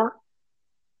core,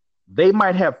 they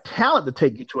might have talent to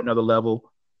take you to another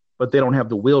level, but they don't have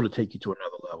the will to take you to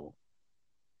another level.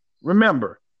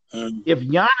 Remember, if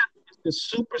Giannis is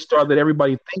the superstar that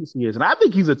everybody thinks he is, and I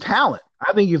think he's a talent,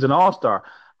 I think he's an all-star.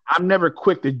 I'm never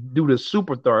quick to do the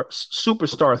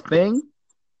superstar thing,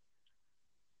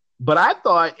 but I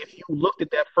thought if you looked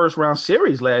at that first-round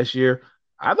series last year,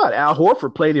 I thought Al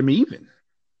Horford played him even.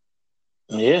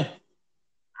 Yeah.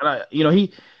 And I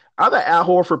thought Al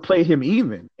Horford played him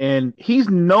even, and he's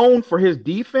known for his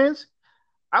defense.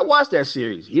 I watched that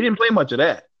series. He didn't play much of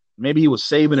that. Maybe he was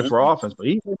saving it for offense, but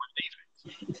he didn't play much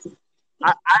defense.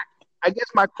 I guess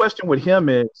my question with him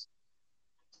is,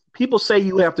 people say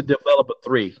you have to develop a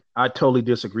 3. I totally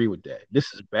disagree with that.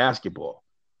 This is basketball.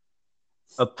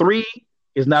 A 3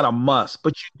 is not a must,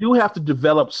 but you do have to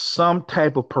develop some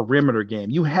type of perimeter game.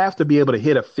 You have to be able to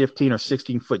hit a 15 or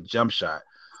 16-foot jump shot.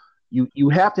 You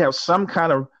have to have some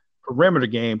kind of perimeter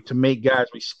game to make guys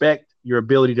respect your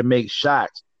ability to make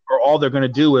shots, or all they're going to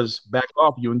do is back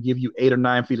off you and give you 8 or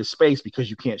 9 feet of space because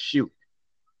you can't shoot.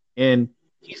 And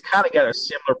he's kind of got a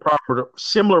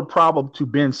similar problem to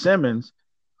Ben Simmons.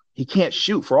 He can't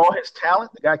shoot. For all his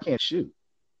talent, the guy can't shoot.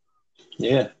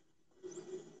 Yeah.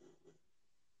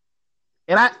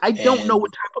 And I don't know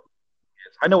what type of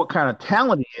I know what kind of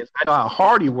talent he is. I know how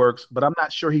hard he works, but I'm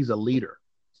not sure he's a leader.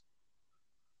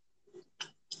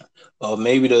 Or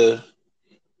maybe the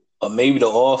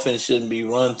offense shouldn't be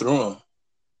run through him.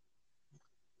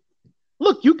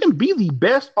 Look, you can be the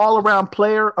best all-around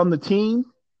player on the team,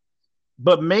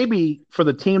 but maybe for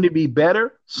the team to be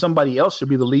better, somebody else should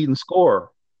be the leading scorer,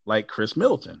 like Chris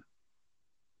Middleton.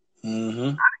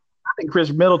 Mm-hmm. I think Chris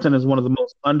Middleton is one of the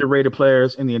most underrated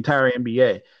players in the entire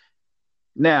NBA.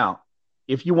 Now,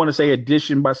 if you want to say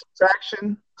addition by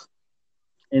subtraction,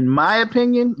 in my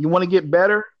opinion, you want to get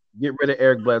better, get rid of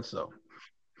Eric Bledsoe.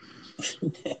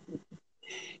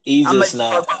 He's just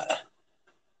not.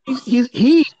 You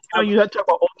know, you have to talk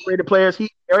about overrated players.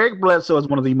 Eric Bledsoe is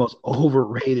one of the most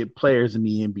overrated players in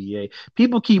the NBA.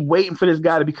 People keep waiting for this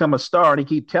guy to become a star, and he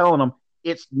keep telling them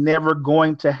it's never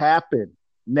going to happen.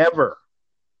 Never.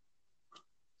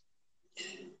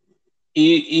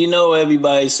 You know,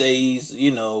 everybody says,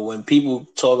 you know, when people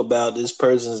talk about this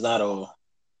person's not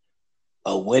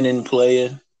a winning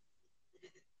player,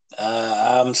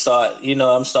 I'm starting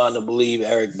to believe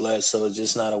Eric Bledsoe is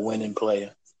just not a winning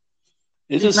player.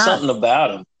 It's just something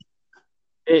about him.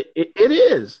 It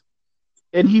is.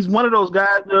 And he's one of those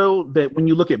guys, though, that when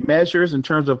you look at measures in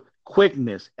terms of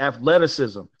quickness,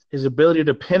 athleticism, his ability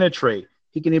to penetrate,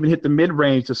 he can even hit the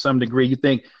mid-range to some degree. You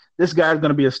think this guy's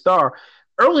going to be a star.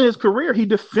 Early in his career, he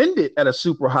defended at a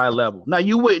super high level. Now,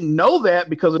 you wouldn't know that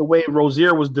because of the way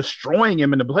Rozier was destroying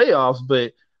him in the playoffs,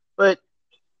 but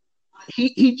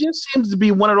he just seems to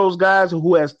be one of those guys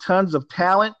who has tons of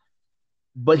talent,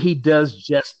 but he does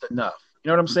just enough. You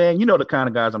know what I'm saying? You know the kind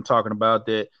of guys I'm talking about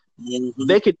that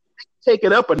they could take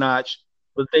it up a notch,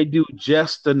 but they do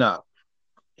just enough.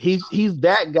 He's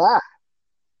that guy.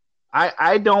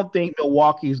 I don't think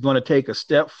Milwaukee's going to take a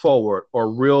step forward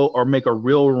or make a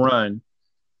real run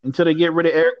until they get rid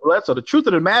of Eric Bledsoe. The truth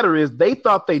of the matter is they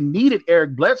thought they needed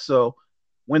Eric Bledsoe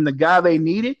when the guy they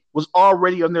needed was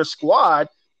already on their squad,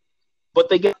 but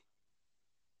they get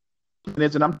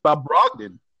minutes, and I'm about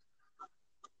Brogdon.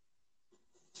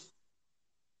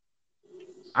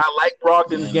 I like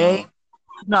Brogdon's game.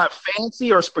 He's not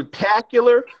fancy or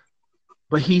spectacular,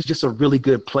 but he's just a really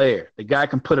good player. The guy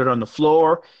can put it on the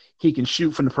floor. He can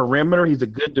shoot from the perimeter. He's a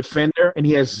good defender, and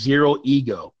he has zero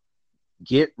ego.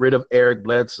 Get rid of Eric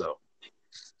Bledsoe.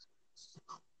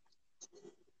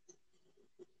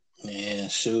 Man,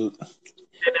 shoot.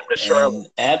 And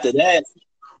after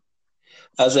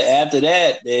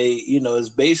that, they, you know, it's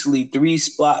basically three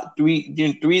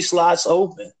slots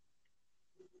open.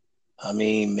 I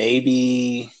mean,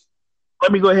 maybe.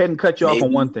 Let me go ahead and cut you off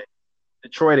on one thing.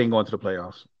 Detroit ain't going to the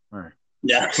playoffs. All right.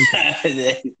 Yeah,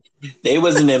 they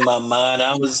wasn't in my mind.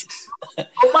 I was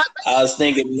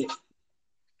thinking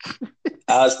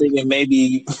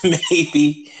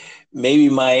maybe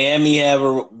Miami have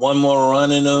one more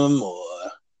run in them, or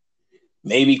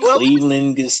maybe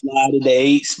Cleveland can slide to the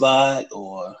 8th spot.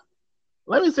 Or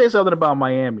let me say something about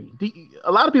Miami.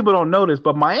 A lot of people don't know this,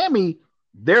 but Miami,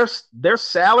 their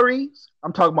salaries.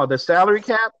 I'm talking about their salary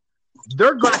cap.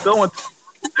 They're going to go into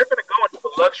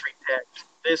the luxury tax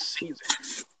this season.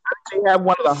 I think they have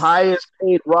one of the highest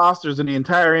paid rosters in the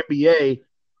entire NBA,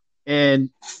 and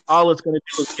all it's going to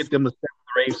do is get them the 7th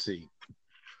or 8th seed.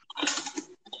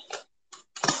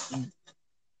 You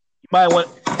might want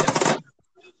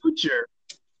future,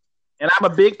 and I'm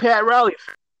a big Pat Riley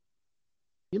fan.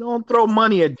 You don't throw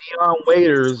money at Dion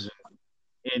Waiters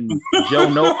and Joe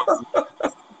Noah.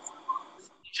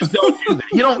 Just don't do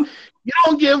that. You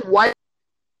don't give White,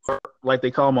 like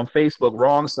they call him on Facebook,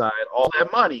 wrong side, all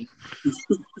that money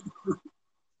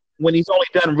when he's only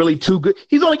done really too good.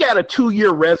 He's only got a 2-year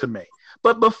resume.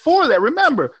 But before that,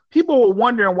 remember, people were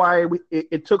wondering why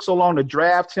it took so long to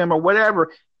draft him or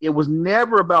whatever. It was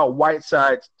never about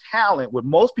Whiteside's talent. What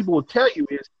most people will tell you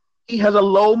is he has a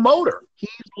low motor. He's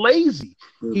lazy.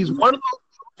 Mm-hmm. He's one of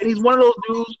those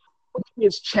dudes when he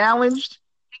gets challenged,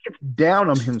 he gets down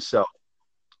on himself.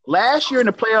 Last year in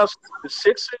the playoffs, the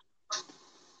Sixers,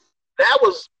 that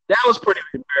was pretty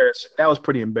embarrassing. That was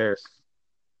pretty embarrassing.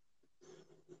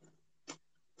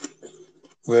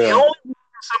 Well, the only reason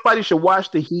somebody should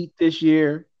watch the Heat this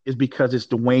year is because it's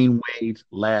Dwayne Wade's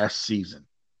last season.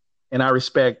 And I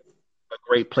respect a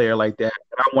great player like that.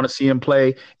 And I want to see him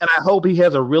play. And I hope he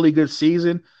has a really good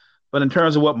season. But in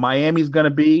terms of what Miami's going to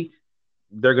be,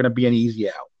 they're going to be an easy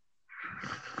out.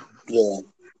 Yeah.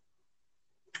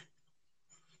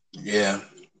 Yeah.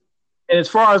 And as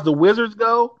far as the Wizards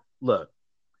go, look,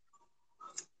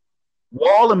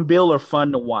 Wall and Bill are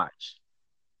fun to watch.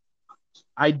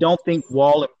 I don't think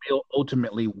Wall and Bill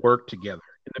ultimately work together.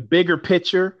 In the bigger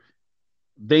picture,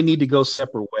 they need to go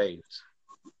separate ways.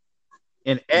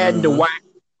 And adding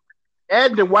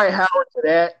add Dwight Howard to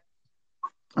that,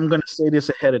 I'm going to say this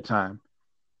ahead of time.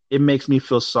 It makes me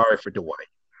feel sorry for Dwight.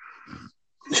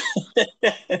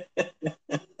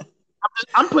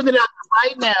 I'm putting it out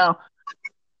right now.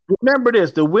 Remember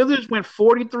this: the Wizards went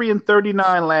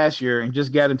 43-39 last year and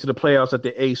just got into the playoffs at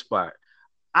the 8th spot.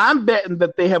 I'm betting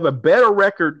that they have a better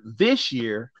record this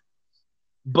year,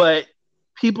 but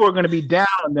people are going to be down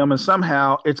on them, and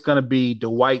somehow it's going to be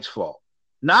Dwight's fault.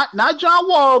 Not John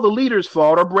Wall, the leader's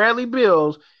fault, or Bradley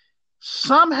Beal's.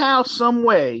 Somehow, some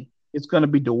way, it's going to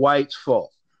be Dwight's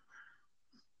fault.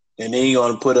 And then he's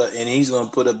going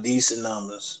to put up decent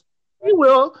numbers. He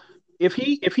will. If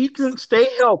he can stay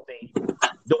healthy,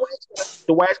 Dwight's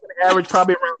going to average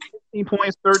probably around 15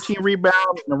 points, 13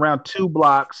 rebounds, and around 2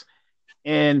 blocks.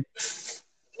 And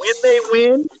when they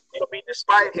win, it'll be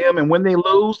despite him. And when they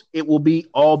lose, it will be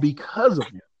all because of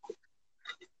him.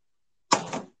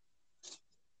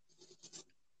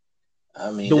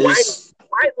 I mean, Dwight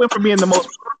went from being the most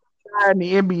popular guy in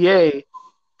the NBA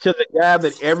to the guy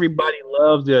that everybody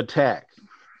loves to attack.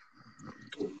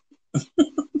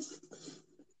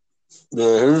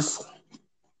 His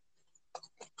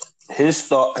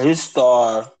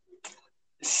star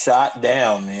shot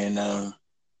down, man.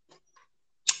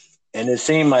 And it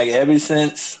seemed like ever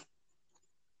since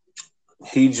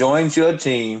he joined your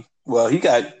team, well, he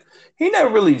never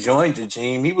really joined the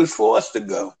team. He was forced to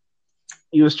go.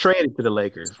 He was traded to the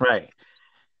Lakers, right?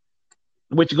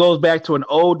 Which goes back to an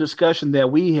old discussion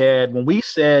that we had when we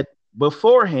said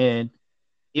beforehand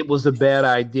it was a bad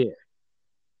idea.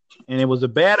 And it was a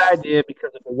bad idea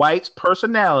because of Dwight's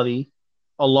personality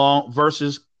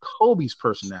versus Kobe's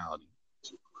personality.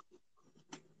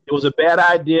 It was a bad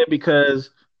idea because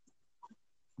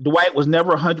Dwight was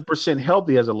never 100%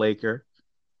 healthy as a Laker.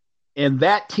 And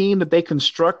that team that they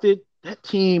constructed, that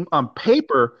team on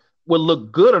paper would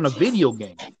look good on a video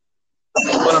game.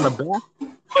 But on a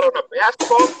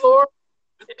basketball floor,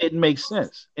 it didn't make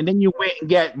sense. And then you went and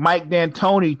got Mike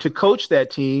D'Antoni to coach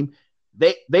that team.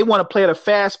 They want to play at a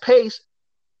fast pace.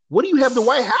 What do you have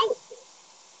Dwight Howard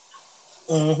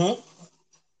for? Mm-hmm.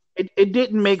 It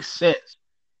didn't make sense.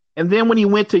 And then when he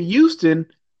went to Houston,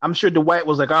 I'm sure Dwight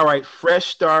was like, all right, fresh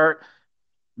start,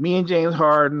 me and James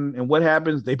Harden. And what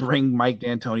happens? They bring Mike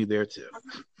D'Antoni there too.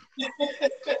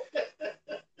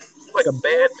 Like a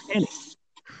bad penny.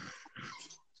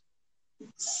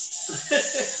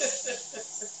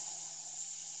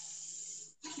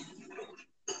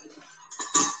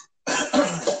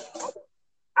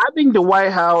 I think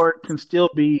Dwight Howard can still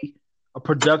be a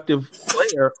productive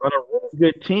player on a really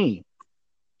good team.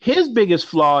 His biggest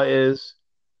flaw is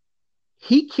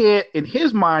he can't, in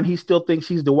his mind, he still thinks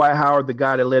he's Dwight Howard, the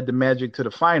guy that led the Magic to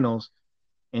the finals,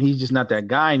 and he's just not that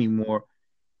guy anymore.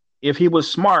 If he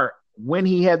was smart, when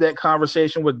he had that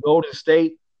conversation with Golden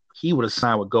State, he would have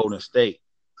signed with Golden State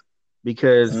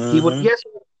because he would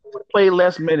play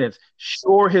less minutes.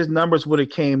 Sure, his numbers would have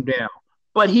came down,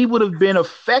 but he would have been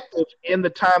effective in the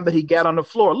time that he got on the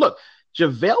floor. Look,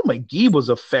 JaVale McGee was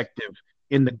effective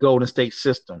in the Golden State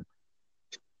system.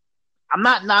 I'm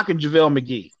not knocking JaVale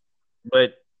McGee,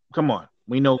 but come on.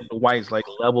 We know Dwight's like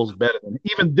levels better than –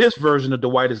 even this version of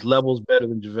Dwight is levels better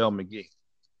than JaVale McGee.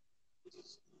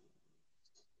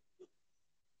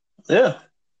 Yeah.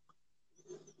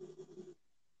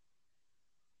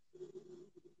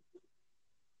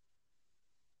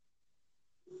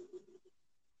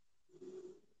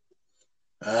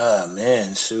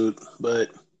 Man, shoot.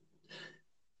 But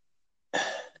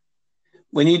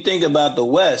when you think about the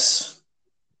West,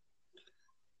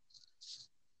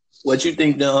 what you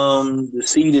think the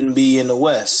seeding be in the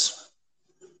West?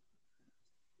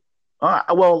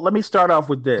 Well, let me start off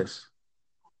with this.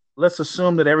 Let's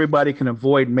assume that everybody can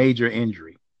avoid major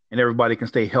injury and everybody can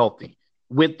stay healthy.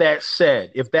 With that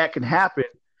said, if that can happen,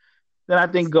 then I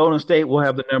think Golden State will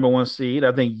have the number 1 seed.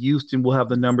 I think Houston will have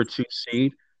the number 2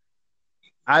 seed.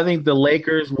 I think the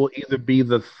Lakers will either be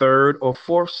the 3rd or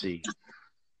 4th seed.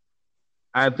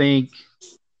 I think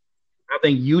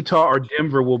Utah or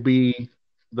Denver will be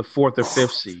the 4th or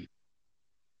 5th seed.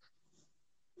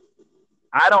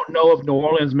 I don't know if New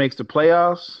Orleans makes the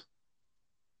playoffs.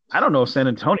 I don't know if San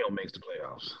Antonio makes the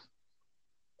playoffs.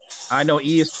 I know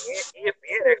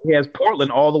ESPN has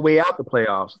Portland all the way out the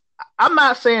playoffs. I'm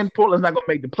not saying Portland's not going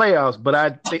to make the playoffs, but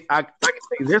I think I can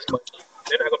say this much: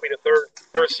 they're not going to be the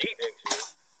third seed next year.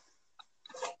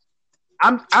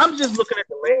 I'm just looking at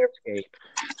the landscape,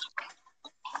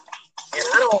 and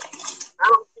I don't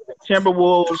see the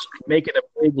Timberwolves making a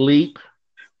big leap.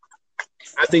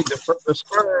 I think the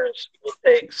Spurs will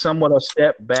take somewhat a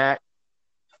step back.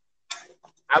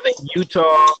 I think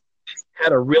Utah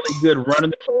had a really good run in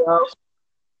the playoffs,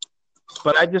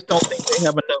 but I just don't think they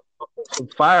have enough some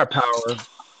firepower will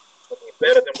be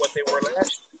better than what they were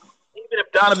last year. Even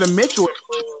if Donovan Mitchell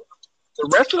improved, the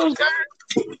rest of those guys,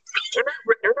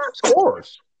 they're not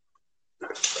scorers.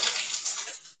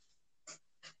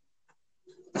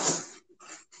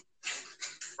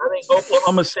 I think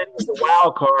Oklahoma City is a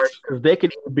wild card because they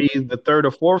could either be the 3rd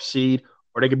or 4th seed,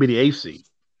 or they could be the 8th seed.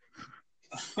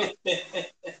 You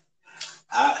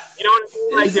know what I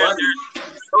mean? Like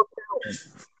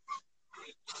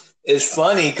it's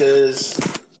funny because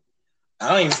I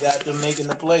don't even got them making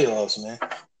the playoffs, man.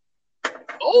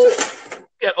 Oh,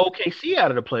 we got OKC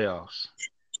out of the playoffs.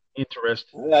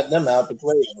 Interesting. I got them out the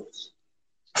playoffs.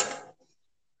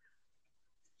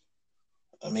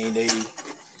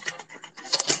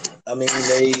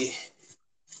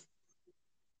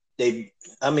 They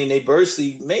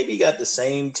virtually maybe got the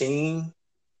same team.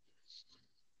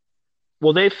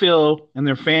 Well, they feel, and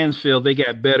their fans feel, they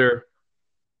got better.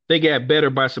 They got better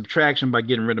by subtraction by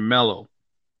getting rid of Melo.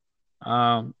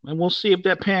 And we'll see if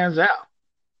that pans out.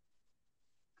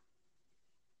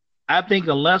 I think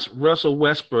unless Russell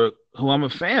Westbrook, who I'm a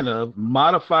fan of,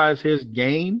 modifies his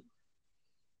game,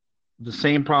 the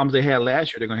same problems they had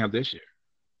last year, they're going to have this year.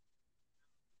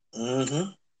 Mm-hmm.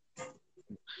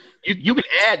 You can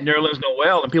add Nerlens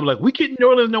Noel, and people are like, we get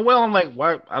Nerlens Noel. I'm like,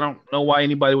 why? I don't know why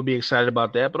anybody would be excited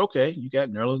about that, but okay, you got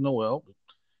Nerlens Noel.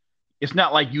 It's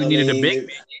not like you needed a big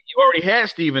man. You already had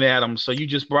Steven Adams, so you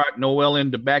just brought Noel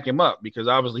in to back him up because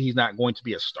obviously he's not going to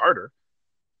be a starter.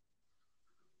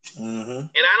 Mm-hmm.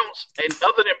 And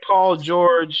other than Paul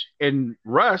George and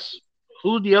Russ,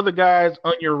 who's the other guys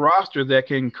on your roster that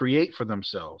can create for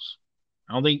themselves?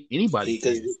 I don't think anybody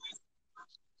can.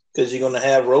 Because you're going to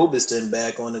have Roberson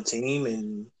back on the team,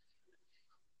 and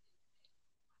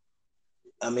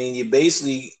I mean, you're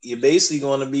basically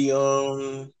going to be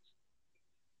on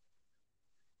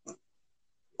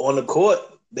the court,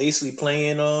 basically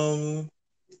playing 2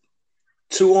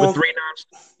 on 3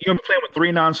 you're playing with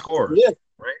 3 non-scorers, yeah.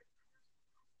 Right?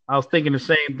 I was thinking the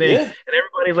same thing, yeah. And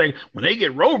everybody's like, when they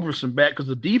get Roberson back, because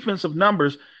the defensive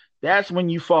numbers, that's when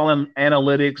you fall in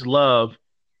analytics love.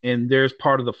 And there's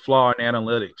part of the flaw in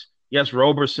analytics. Yes,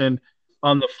 Roberson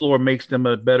on the floor makes them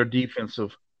a better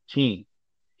defensive team.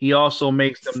 He also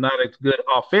makes them not as good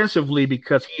offensively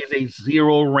because he is a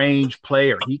zero-range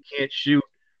player. He can't shoot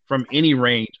from any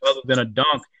range other than a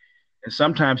dunk, and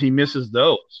sometimes he misses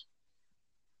those.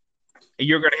 And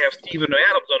you're going to have Steven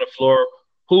Adams on the floor,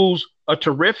 who's a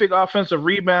terrific offensive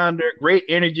rebounder, great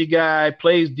energy guy,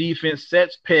 plays defense,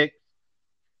 sets pick,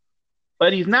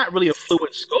 but he's not really a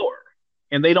fluid scorer.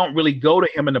 And they don't really go to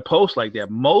him in the post like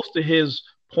that. Most of his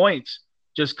points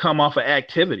just come off of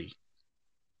activity.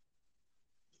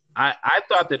 I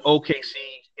thought that OKC,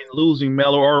 in losing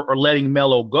Melo or letting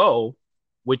Melo go,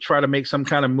 would try to make some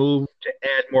kind of move to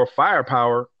add more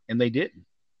firepower, and they didn't.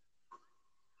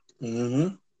 Mm-hmm.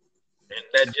 And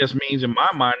that just means, in my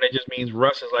mind,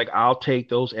 Russ is like, I'll take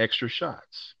those extra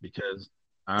shots because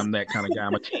I'm that kind of guy.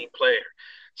 I'm a team player.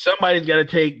 Somebody's got to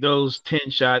take those 10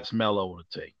 shots Melo will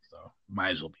take.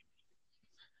 Might as well be.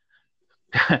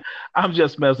 I'm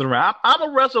just messing around. I'm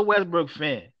a Russell Westbrook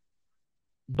fan.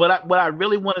 But what I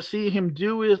really want to see him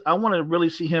do is I want to really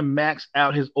see him max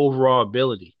out his overall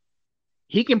ability.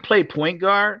 He can play point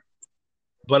guard,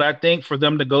 but I think for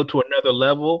them to go to another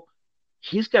level,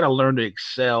 he's got to learn to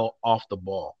excel off the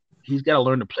ball. He's got to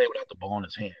learn to play without the ball in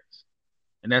his hands.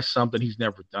 And that's something he's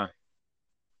never done.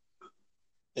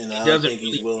 And he doesn't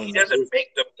make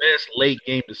the best late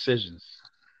game decisions.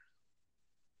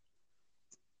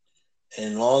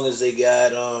 And long as they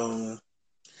got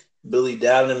Billy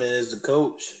Donovan as the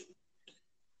coach,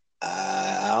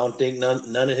 I don't think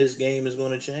none of his game is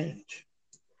going to change.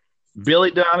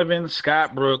 Billy Donovan,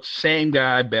 Scott Brooks, same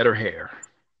guy, better hair.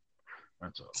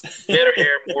 That's all. Better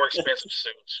hair, more expensive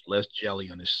suits, less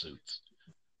jelly on his suits.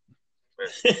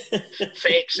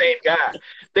 Same guy.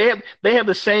 They have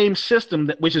the same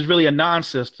system, which is really a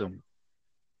non-system.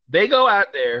 They go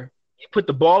out there, you put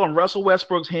the ball in Russell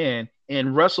Westbrook's hand,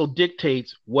 and Russell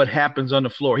dictates what happens on the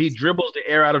floor. He dribbles the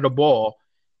air out of the ball,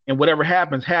 and whatever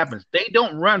happens, happens. They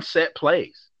don't run set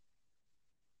plays.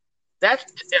 I've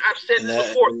said this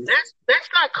before. That's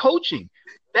not coaching.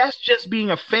 That's just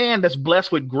being a fan that's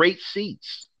blessed with great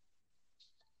seats.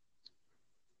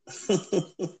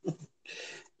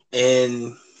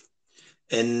 and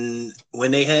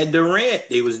when they had Durant,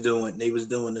 they was doing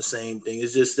the same thing.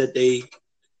 It's just that they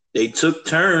took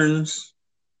turns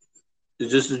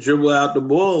to dribble out the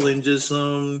ball and just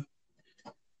and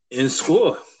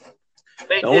score.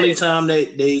 The only time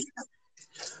that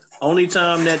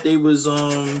they was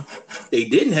they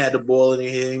didn't have the ball in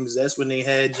their hands, that's when they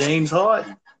had James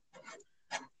Harden.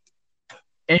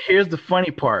 And here's the funny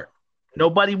part.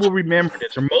 nobody will remember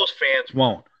this, or most fans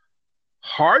won't.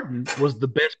 Harden was the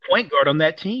best point guard on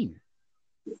that team.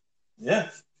 Yeah.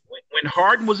 When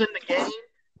Harden was in the game,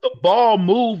 the ball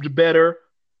moved better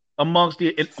amongst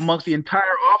the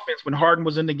entire offense when Harden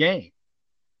was in the game.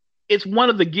 It's one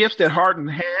of the gifts that Harden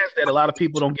has that a lot of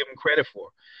people don't give him credit for.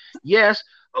 Yes,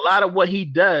 a lot of what he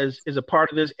does is a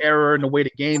part of this era and the way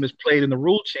the game is played and the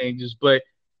rule changes, but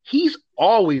he's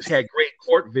always had great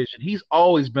court vision. He's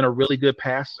always been a really good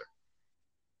passer.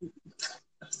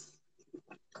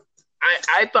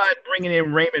 I thought bringing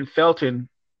in Raymond Felton,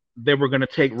 they were going to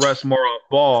take Russ more off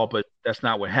ball, but that's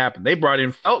not what happened. They brought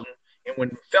in Felton, and when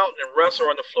Felton and Russ are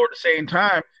on the floor at the same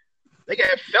time, they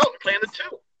got Felton playing the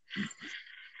two.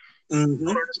 Mm-hmm. I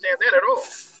don't understand that at all.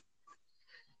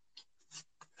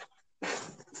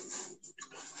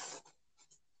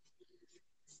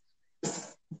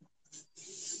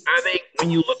 I think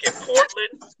when you look at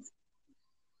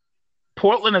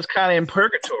Portland is kind of in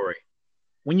purgatory.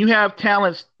 When you have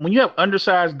talents, when you have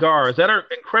undersized guards that are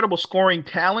incredible scoring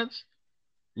talents,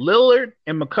 Lillard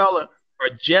and McCullough are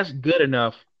just good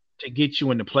enough to get you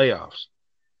in the playoffs.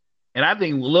 And I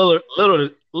think Lillard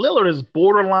is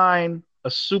borderline a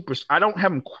superstar. I don't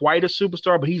have him quite a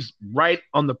superstar, but he's right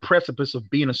on the precipice of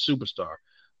being a superstar.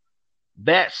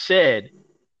 That said,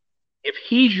 if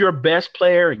he's your best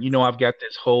player, and I've got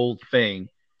this whole thing,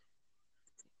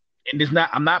 and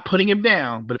I'm not putting him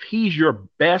down, but if he's your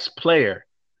best player,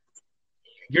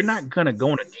 you're not gonna go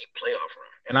in a deep playoff run.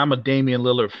 And I'm a Damian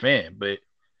Lillard fan, but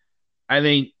I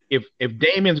think if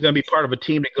Damian's gonna be part of a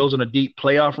team that goes on a deep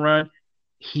playoff run,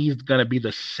 he's gonna be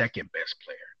the second best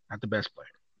player, not the best player.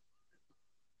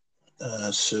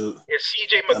 Shoot. If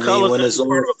CJ McCullough is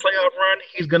part of a playoff run,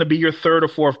 he's gonna be your third or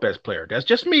fourth best player. That's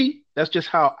just me. That's just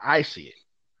how I see it.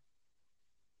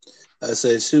 I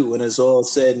said, shoot, when it's all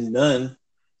said and done,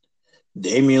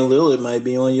 Damian Lillard might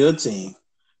be on your team.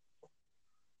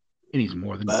 And he's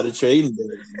more than by the trading.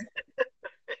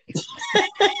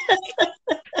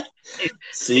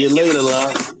 See you later,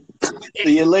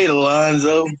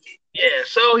 Lonzo. Yeah,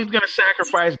 so he's gonna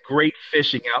sacrifice great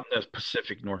fishing out in the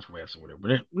Pacific Northwest or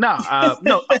whatever. No.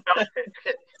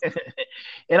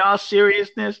 In all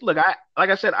seriousness, look, like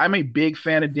I said, I'm a big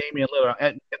fan of Damian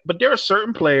Lillard, but there are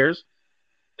certain players.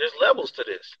 There's levels to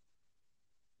this.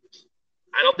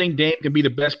 I don't think Dame can be the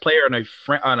best player on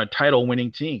a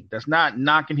title-winning team. That's not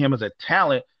knocking him as a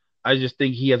talent. I just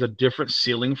think he has a different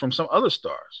ceiling from some other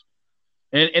stars,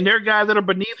 and there are guys that are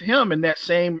beneath him in that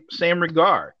same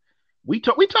regard. We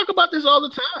talk about this all the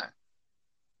time.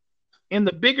 In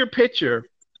the bigger picture,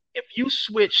 if you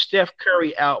switch Steph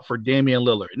Curry out for Damian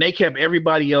Lillard and they kept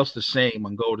everybody else the same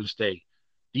on Golden State,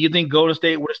 do you think Golden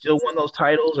State would have still won those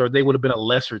titles, or they would have been a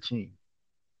lesser team?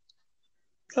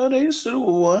 Oh, they still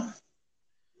won.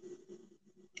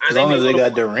 As long as they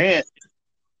got Durant.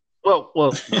 Well,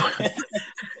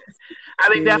 I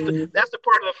think that's the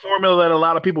part of the formula that a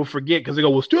lot of people forget because they go,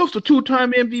 well, Steph's a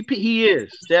two-time MVP. He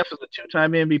is. Steph is a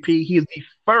two-time MVP. He is the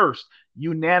first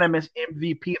unanimous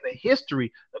MVP in the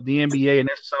history of the NBA, and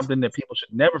that's something that people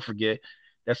should never forget.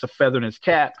 That's a feather in his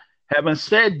cap. Having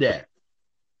said that,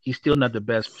 he's still not the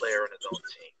best player in his own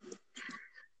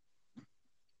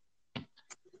team.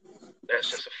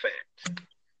 That's just a fact.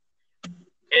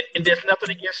 And there's nothing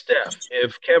against Steph.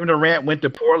 If Kevin Durant went to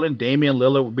Portland, Damian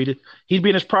Lillard would he'd be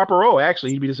in his proper role.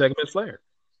 Actually, he'd be the second best player.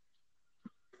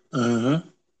 Uh-huh.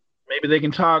 Maybe they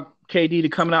can talk KD to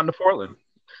coming out into Portland.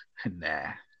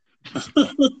 Nah.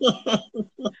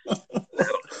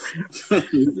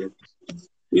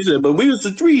 He said, but we was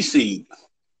the 3 seed.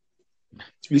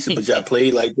 He said, but y'all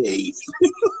played like the 8.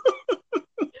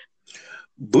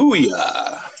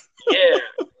 Booyah. Yeah.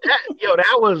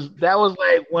 That was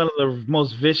like one of the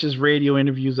most vicious radio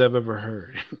interviews I've ever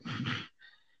heard.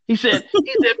 He said, man,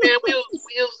 we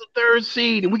was the 3rd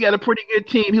seed and we got a pretty good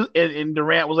team. And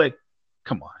Durant was like,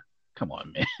 come on,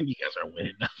 man, you guys aren't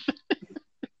winning nothing.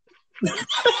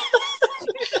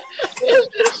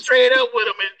 Just straight up with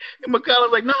him, and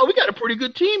McCullough's like, no, we got a pretty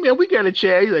good team, man. We got a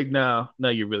chance. He's like, no,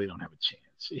 you really don't have a chance.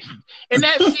 And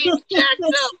that seems jacked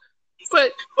up.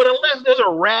 But unless there's a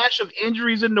rash of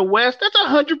injuries in the West, that's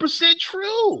 100%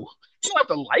 true. You don't have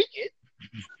to like it.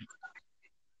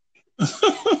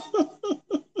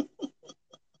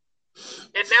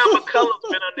 And now McCullough's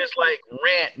been on this like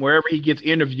rant wherever he gets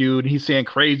interviewed, and he's saying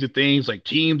crazy things like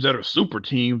teams that are super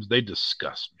teams, they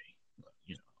disgust me.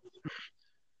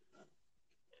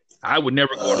 I would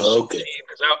never go to a super team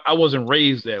because I wasn't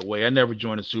raised that way. I never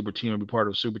joined a super team or be part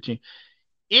of a super team.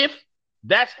 If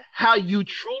that's how you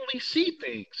truly see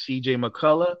things, CJ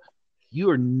McCullough, you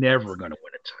are never going to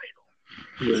win a title.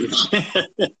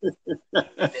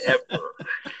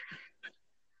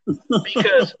 Never.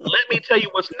 Because let me tell you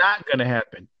what's not going to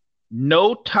happen.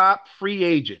 No top free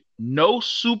agent, no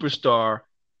superstar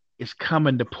is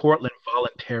coming to Portland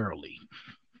voluntarily.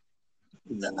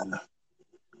 Nah.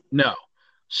 No.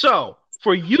 So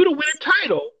for you to win a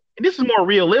title, and this is more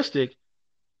realistic,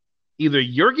 either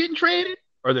you're getting traded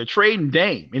or they're trading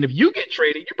Dame. And if you get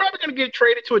traded, you're probably going to get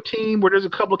traded to a team where there's a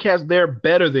couple of cats there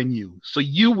better than you. So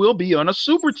you will be on a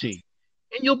super team,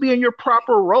 and you'll be in your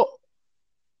proper role.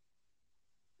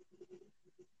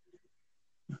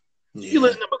 Yeah. You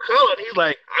listen to McCullough, he's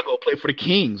like, I'll go play for the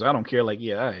Kings. I don't care. Like,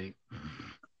 yeah, all right.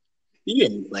 You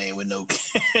ain't playing with no. No,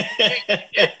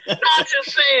 I'm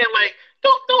just saying, like,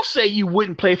 don't say you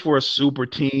wouldn't play for a super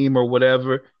team or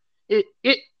whatever. It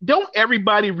don't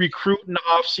everybody recruit in the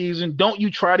off season. Don't you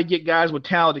try to get guys with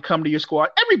talent to come to your squad?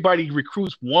 Everybody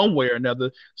recruits one way or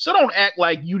another. So don't act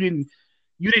like you didn't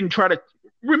try to.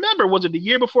 Remember, was it the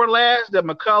year before last that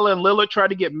McCullough and Lillard tried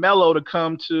to get Melo to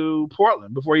come to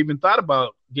Portland before he even thought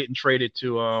about getting traded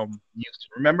to Houston?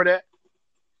 Remember that?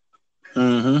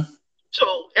 Mm-hmm.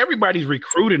 So everybody's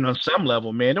recruiting on some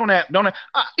level, man. Don't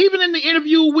even in the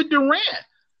interview with Durant,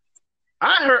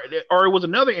 I heard, or it was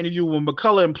another interview when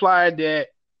McCullough implied that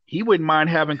he wouldn't mind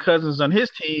having Cousins on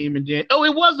his team, and then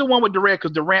it was the one with Durant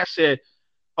because Durant said,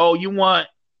 "Oh, you want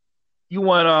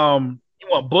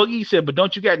Boogie?" He said, "But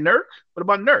don't you got Nurk? What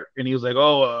about Nurk?" And he was like,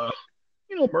 "Oh,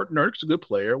 Nurk's a good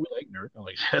player. We like Nurk." I'm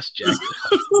like, "That's jacked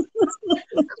up.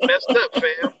 That's messed up,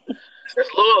 fam. That's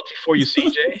loyalty for you,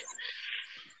 CJ."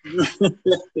 He had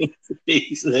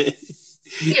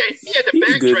to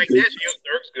backtrack that.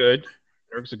 Nurk's good.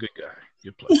 Nurk's a good guy.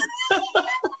 Good player.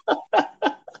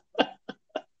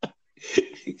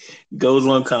 Goes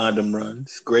on condom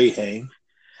runs. Great hang.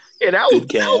 Yeah, that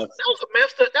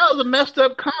was a messed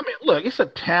up comment. Look, it's a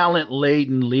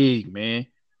talent-laden league, man.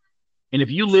 And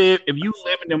if you live in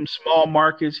them small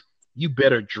markets, you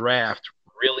better draft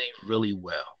really, really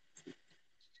well.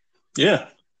 Yeah.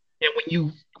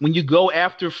 And when you go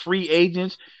after free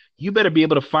agents, you better be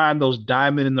able to find those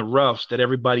diamond in the roughs that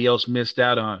everybody else missed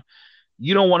out on.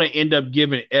 You don't want to end up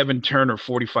giving Evan Turner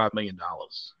 $45 million.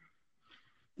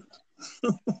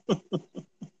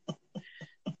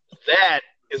 That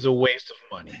is a waste of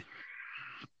money.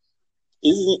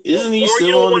 Isn't he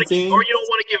still on the team? Or you don't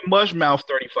want to give Mushmouth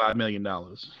 $35 million.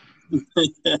 You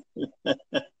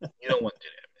don't want to do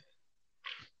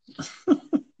that, man.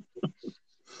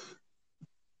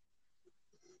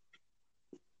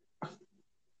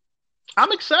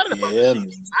 I'm excited about this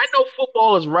season. I know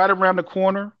football is right around the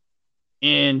corner,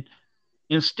 and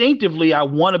instinctively, I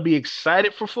want to be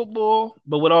excited for football.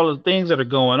 But with all the things that are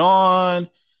going on,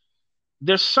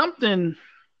 there's something,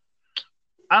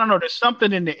 I don't know, there's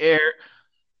something in the air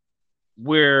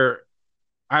where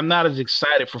I'm not as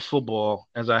excited for football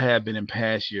as I have been in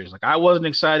past years. Like, I wasn't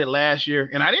excited last year,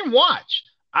 and I didn't watch.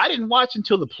 I didn't watch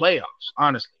until the playoffs,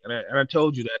 honestly. And I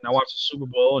told you that. And I watched the Super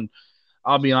Bowl, and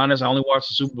I'll be honest, I only watched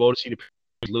the Super Bowl to see the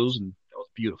Patriots lose, and that was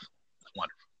beautiful. It was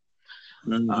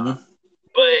wonderful. Mm-hmm.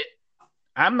 But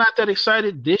I'm not that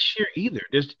excited this year either.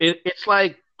 It's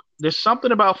like there's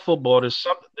something about football.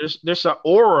 There's an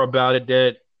aura about it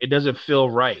that it doesn't feel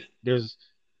right. I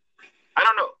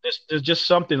don't know. There's just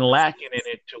something lacking in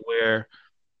it to where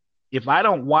if I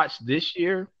don't watch this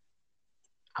year,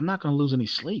 I'm not going to lose any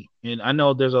sleep. And I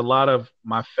know there's a lot of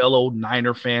my fellow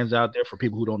Niner fans out there, for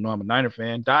people who don't know I'm a Niner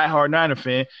fan, diehard Niner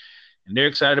fan, and they're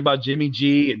excited about Jimmy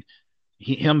G and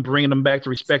him bringing them back to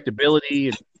respectability.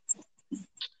 And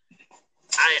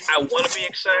I want to be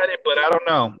excited, but I don't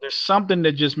know. There's something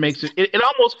that just makes it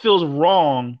almost feels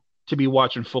wrong to be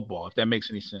watching football, if that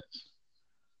makes any sense.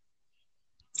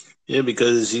 Yeah,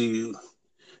 because you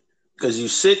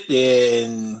sit there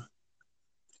and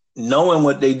knowing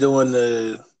what they doing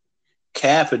to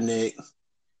Kaepernick,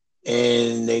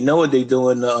 and they know what they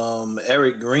doing to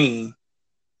Eric Green.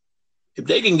 If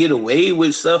they can get away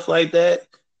with stuff like that,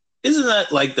 isn't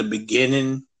that like the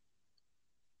beginning?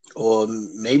 Or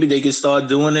maybe they can start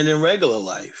doing it in regular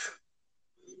life.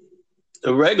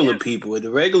 The regular people with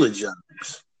the regular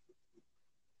jobs.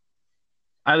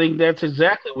 I think that's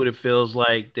exactly what it feels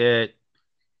like, that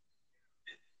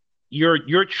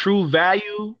your true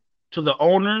value to the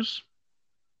owners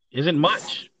isn't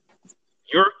much.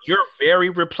 You're very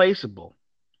replaceable.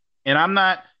 And I'm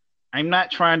not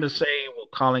trying to say, well,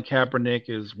 Colin Kaepernick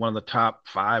is one of the top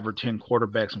 5 or 10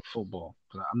 quarterbacks in football.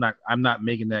 I'm not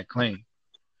making that claim.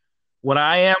 What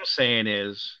I am saying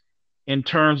is, in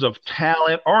terms of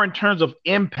talent or in terms of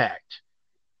impact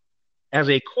as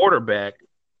a quarterback,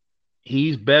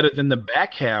 he's better than the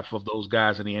back half of those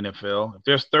guys in the NFL. If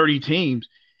there's 30 teams,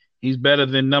 he's better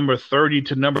than number 30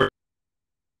 to number.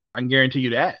 I can guarantee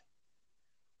you that.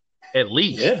 at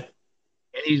least. Yeah.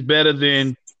 And he's better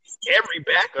than every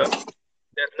backup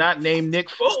that's not named Nick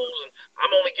Foles. And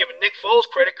I'm only giving Nick Foles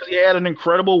credit because he had an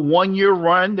incredible 1-year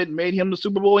run that made him the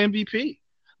Super Bowl MVP.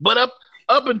 But up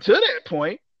until that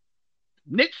point,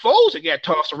 Nick Foles had got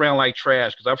tossed around like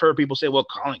trash because I've heard people say, well,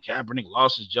 Colin Kaepernick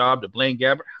lost his job to Blaine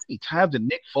Gabbert. How many times did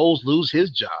Nick Foles lose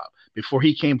his job before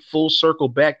he came full circle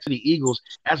back to the Eagles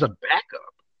as a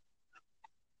backup?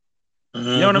 Mm-hmm.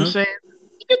 You know what I'm saying?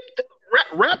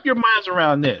 Wrap your minds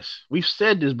around this. We've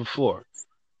said this before.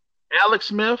 Alex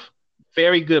Smith,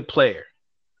 very good player.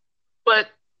 But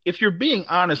if you're being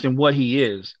honest in what he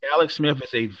is, Alex Smith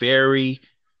is a very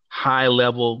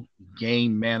high-level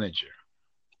game manager.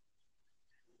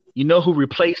 You know who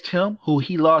replaced him, who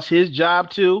he lost his job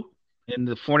to, and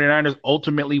the 49ers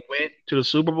ultimately went to the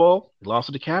Super Bowl? He lost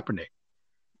it to Kaepernick.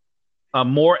 A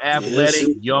more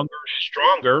athletic, younger,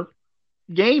 stronger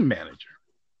game manager.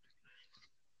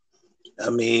 I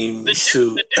mean,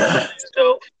 shoot.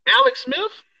 So Alex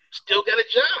Smith still got a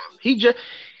job. He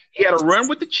had a run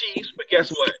with the Chiefs, but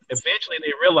guess what? Eventually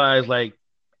they realized, like,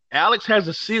 Alex has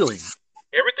a ceiling.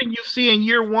 Everything you see in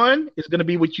year 1 is going to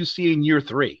be what you see in year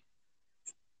 3.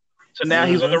 So now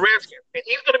he's on the Redskins. And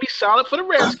he's going to be solid for the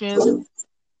Redskins,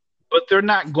 but they're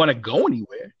not going to go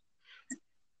anywhere.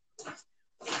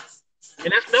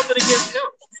 And that's nothing against him.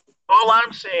 All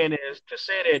I'm saying is to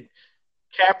say that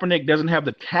Kaepernick doesn't have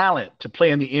the talent to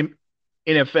play in the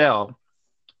NFL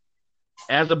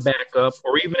as a backup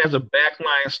or even as a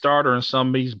backline starter in some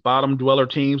of these bottom dweller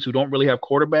teams who don't really have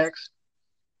quarterbacks,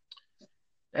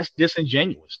 that's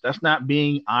disingenuous. That's not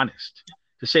being honest.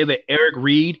 To say that Eric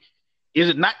Reid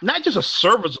is not just a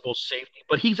serviceable safety,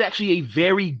 but he's actually a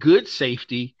very good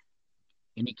safety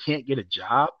and he can't get a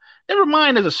job. Never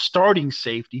mind as a starting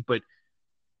safety, but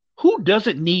who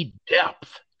doesn't need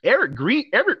depth? Eric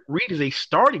Reid is a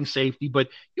starting safety, but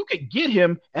you could get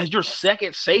him as your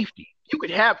second safety. You could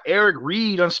have Eric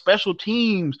Reid on special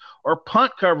teams or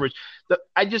punt coverage.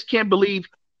 I just can't believe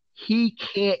he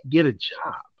can't get a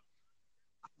job.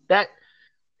 That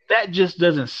just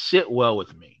doesn't sit well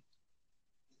with me.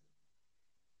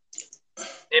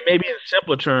 And maybe in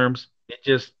simpler terms,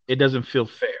 it doesn't feel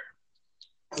fair.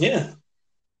 Yeah.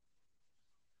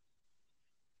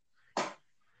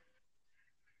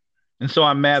 And so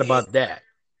I'm mad about that.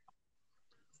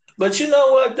 But you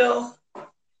know what though?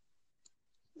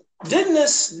 Didn't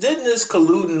this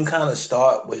colluding kind of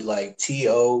start with like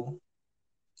T.O.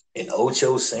 and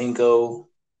Ocho Cinco?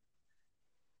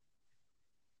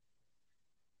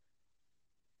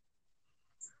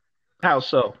 How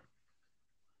so?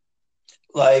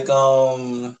 Like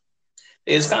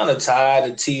it's kind of tied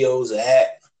to T.O.'s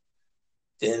act.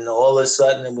 Then all of a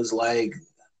sudden it was like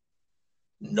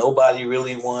nobody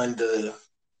really wanted to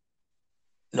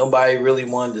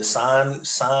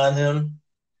sign him.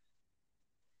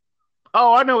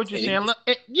 Oh, I know what you're saying.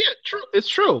 Yeah, true. It's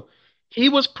true. He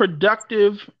was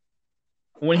productive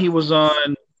when he was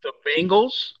on the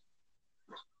Bengals.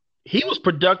 He was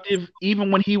productive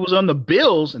even when he was on the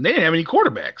Bills, and they didn't have any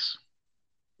quarterbacks.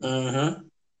 Mm-hmm.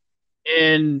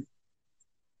 And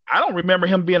I don't remember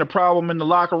him being a problem in the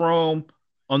locker room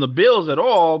on the Bills at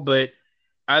all, but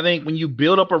I think when you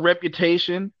build up a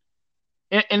reputation,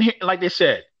 and like they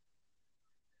said,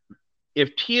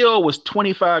 if T.O. was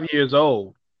 25 years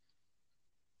old,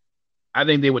 I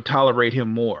think they would tolerate him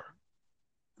more.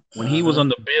 When he was on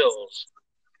the Bills,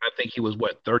 I think he was,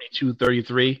 32,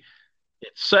 33?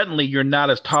 Suddenly you're not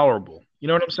as tolerable. You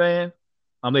know what I'm saying?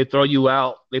 They throw you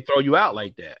out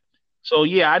like that. So,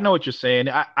 yeah, I know what you're saying.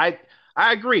 I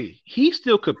agree. He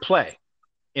still could play.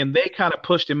 And they kind of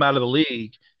pushed him out of the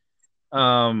league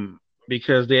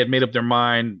because they had made up their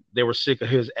mind. They were sick of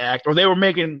his act. Or they were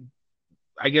making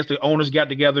 – I guess the owners got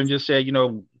together and just said,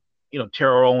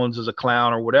 Terrell Owens is a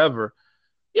clown or whatever.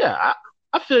 Yeah,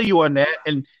 I feel you on that.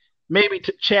 And maybe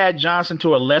Chad Johnson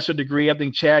to a lesser degree. I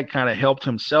think Chad kind of helped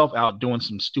himself out doing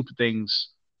some stupid things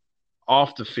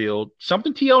off the field.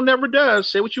 Something T.O. never does.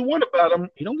 Say what you want about him.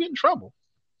 He don't get in trouble.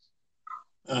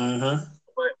 Uh-huh.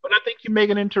 But I think you make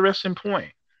an interesting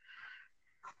point.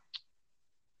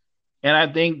 And I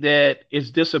think that it's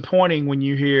disappointing when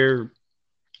you hear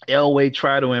Elway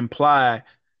try to imply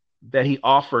that he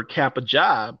offered Cap a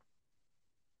job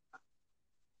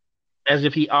as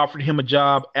if he offered him a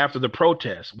job after the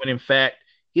protest, when in fact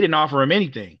he didn't offer him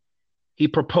anything. He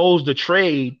proposed a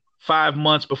trade 5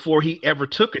 months before he ever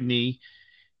took a knee.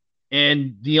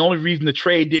 And the only reason the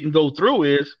trade didn't go through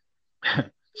is,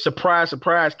 surprise,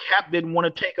 surprise, Cap didn't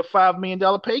want to take a $5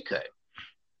 million pay cut.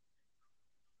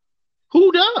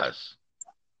 Who does?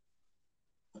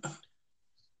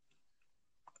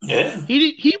 Yeah.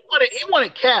 He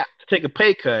wanted Cap to take a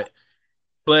pay cut,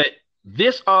 but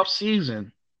This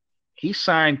offseason, he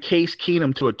signed Case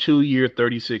Keenum to a 2-year,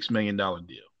 $36 million deal.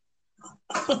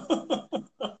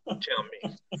 Tell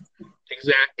me.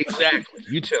 Exactly.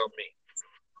 You tell me.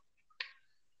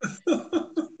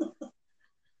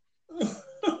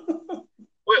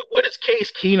 What has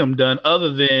Case Keenum done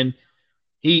other than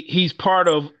he's part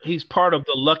of one of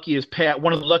the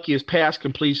luckiest pass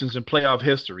completions in playoff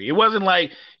history? It wasn't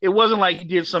like he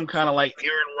did some kind of like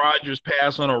Aaron Rodgers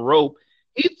pass on a rope.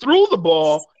 He threw the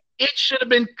ball. It should have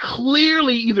been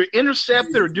clearly either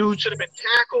intercepted or dude should have been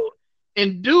tackled,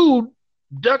 and dude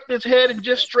ducked his head and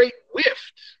just straight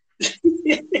whiffed.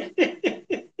 I've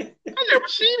never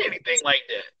seen anything like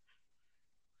that.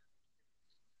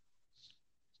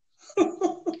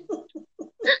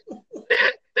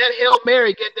 That Hail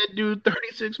Mary get that dude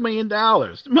 $36 million.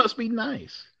 It must be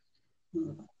nice.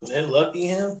 They're lucky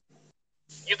him.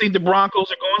 You think the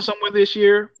Broncos are going somewhere this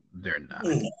year? They're not.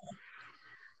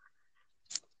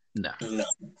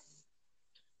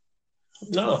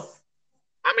 No.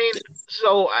 I mean,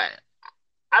 so I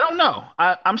don't know.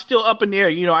 I'm still up in the air.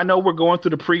 You know, I know we're going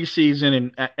through the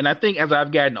preseason, and I think as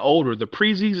I've gotten older, the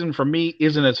preseason for me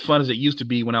isn't as fun as it used to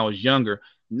be when I was younger.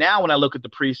 Now, when I look at the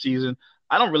preseason,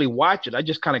 I don't really watch it. I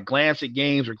just kind of glance at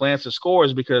games or glance at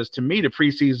scores because to me, the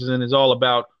preseason is all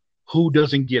about who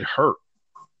doesn't get hurt.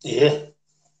 Yeah.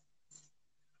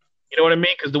 You know what I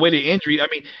mean? Because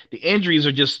the injuries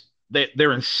are just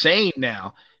they're insane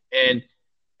now, and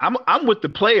I'm with the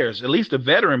players, at least the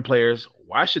veteran players.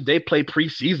 Why should they play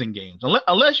preseason games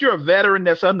unless you're a veteran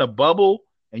that's on the bubble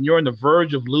and you're on the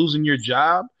verge of losing your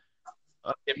job?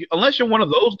 Unless you're one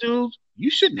of those dudes, you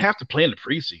shouldn't have to play in the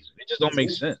preseason. It just don't make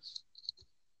sense.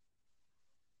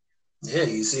 Yeah,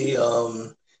 you see,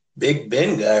 Big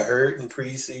Ben got hurt in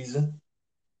preseason.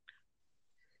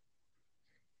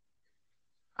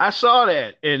 I saw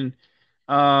that, and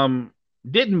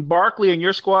didn't Barkley in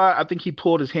your squad? I think he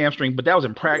pulled his hamstring, but that was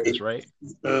in practice, right?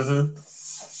 Mm-hmm.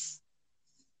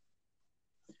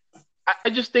 I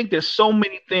just think there's so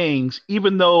many things,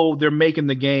 even though they're making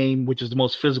the game, which is the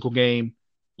most physical game,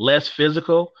 less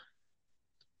physical,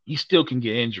 you still can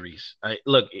get injuries.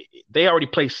 Look, they already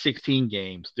play 16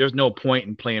 games. There's no point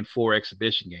in playing 4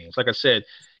 exhibition games. Like I said,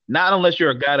 not unless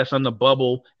you're a guy that's on the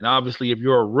bubble, and obviously if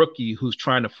you're a rookie who's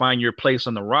trying to find your place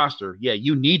on the roster, yeah,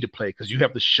 you need to play because you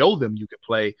have to show them you can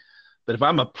play. But if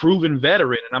I'm a proven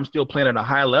veteran and I'm still playing at a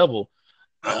high level,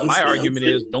 my argument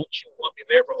is, don't you want me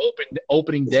there for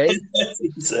opening day?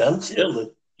 I'm chilling.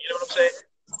 You know what I'm saying?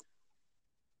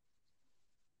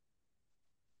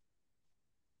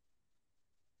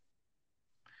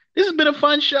 This has been a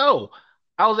fun show.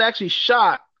 I was actually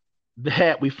shocked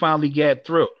that we finally got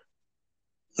through.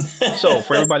 So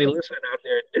for everybody listening out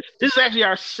there, this is actually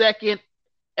our second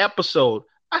episode.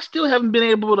 I still haven't been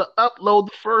able to upload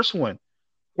the first one.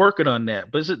 Working on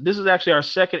that. But this is actually our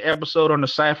second episode on the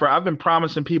Cypher. I've been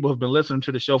promising people who've been listening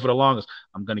to the show for the longest,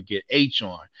 I'm going to get H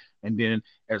on. And then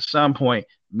at some point,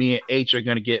 me and H are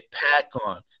going to get Pac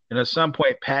on. And at some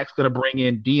point, Pac's going to bring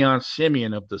in Deion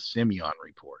Simeon of the Simeon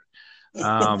Report.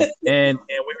 And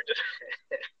we were just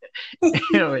and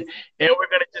we're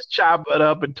gonna just chop it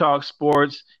up and talk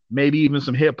sports, maybe even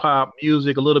some hip hop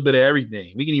music, a little bit of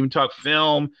everything. We can even talk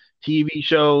film, TV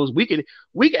shows. We could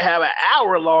have an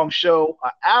hour-long show,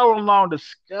 an hour-long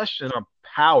discussion on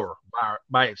power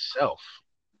by itself.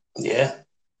 Yeah.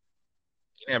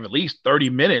 You can have at least 30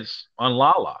 minutes on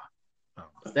Lala.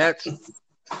 That's a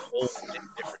whole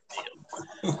different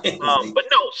deal. But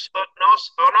no,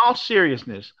 on all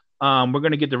seriousness, we're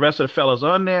going to get the rest of the fellas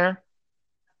on there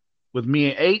with me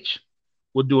and H.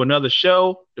 We'll do another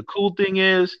show. The cool thing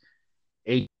is,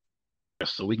 H,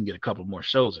 so we can get a couple more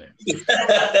shows in.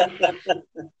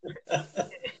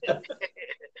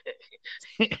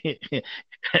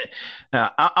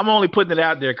 Now, I'm only putting it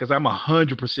out there because I'm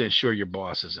 100% sure your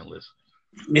boss isn't listening.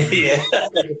 Yeah.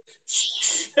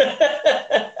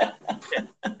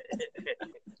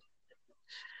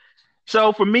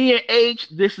 So for me and H,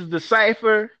 this is the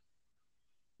Cypher.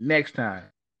 Next time.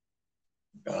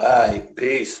 All right,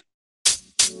 peace.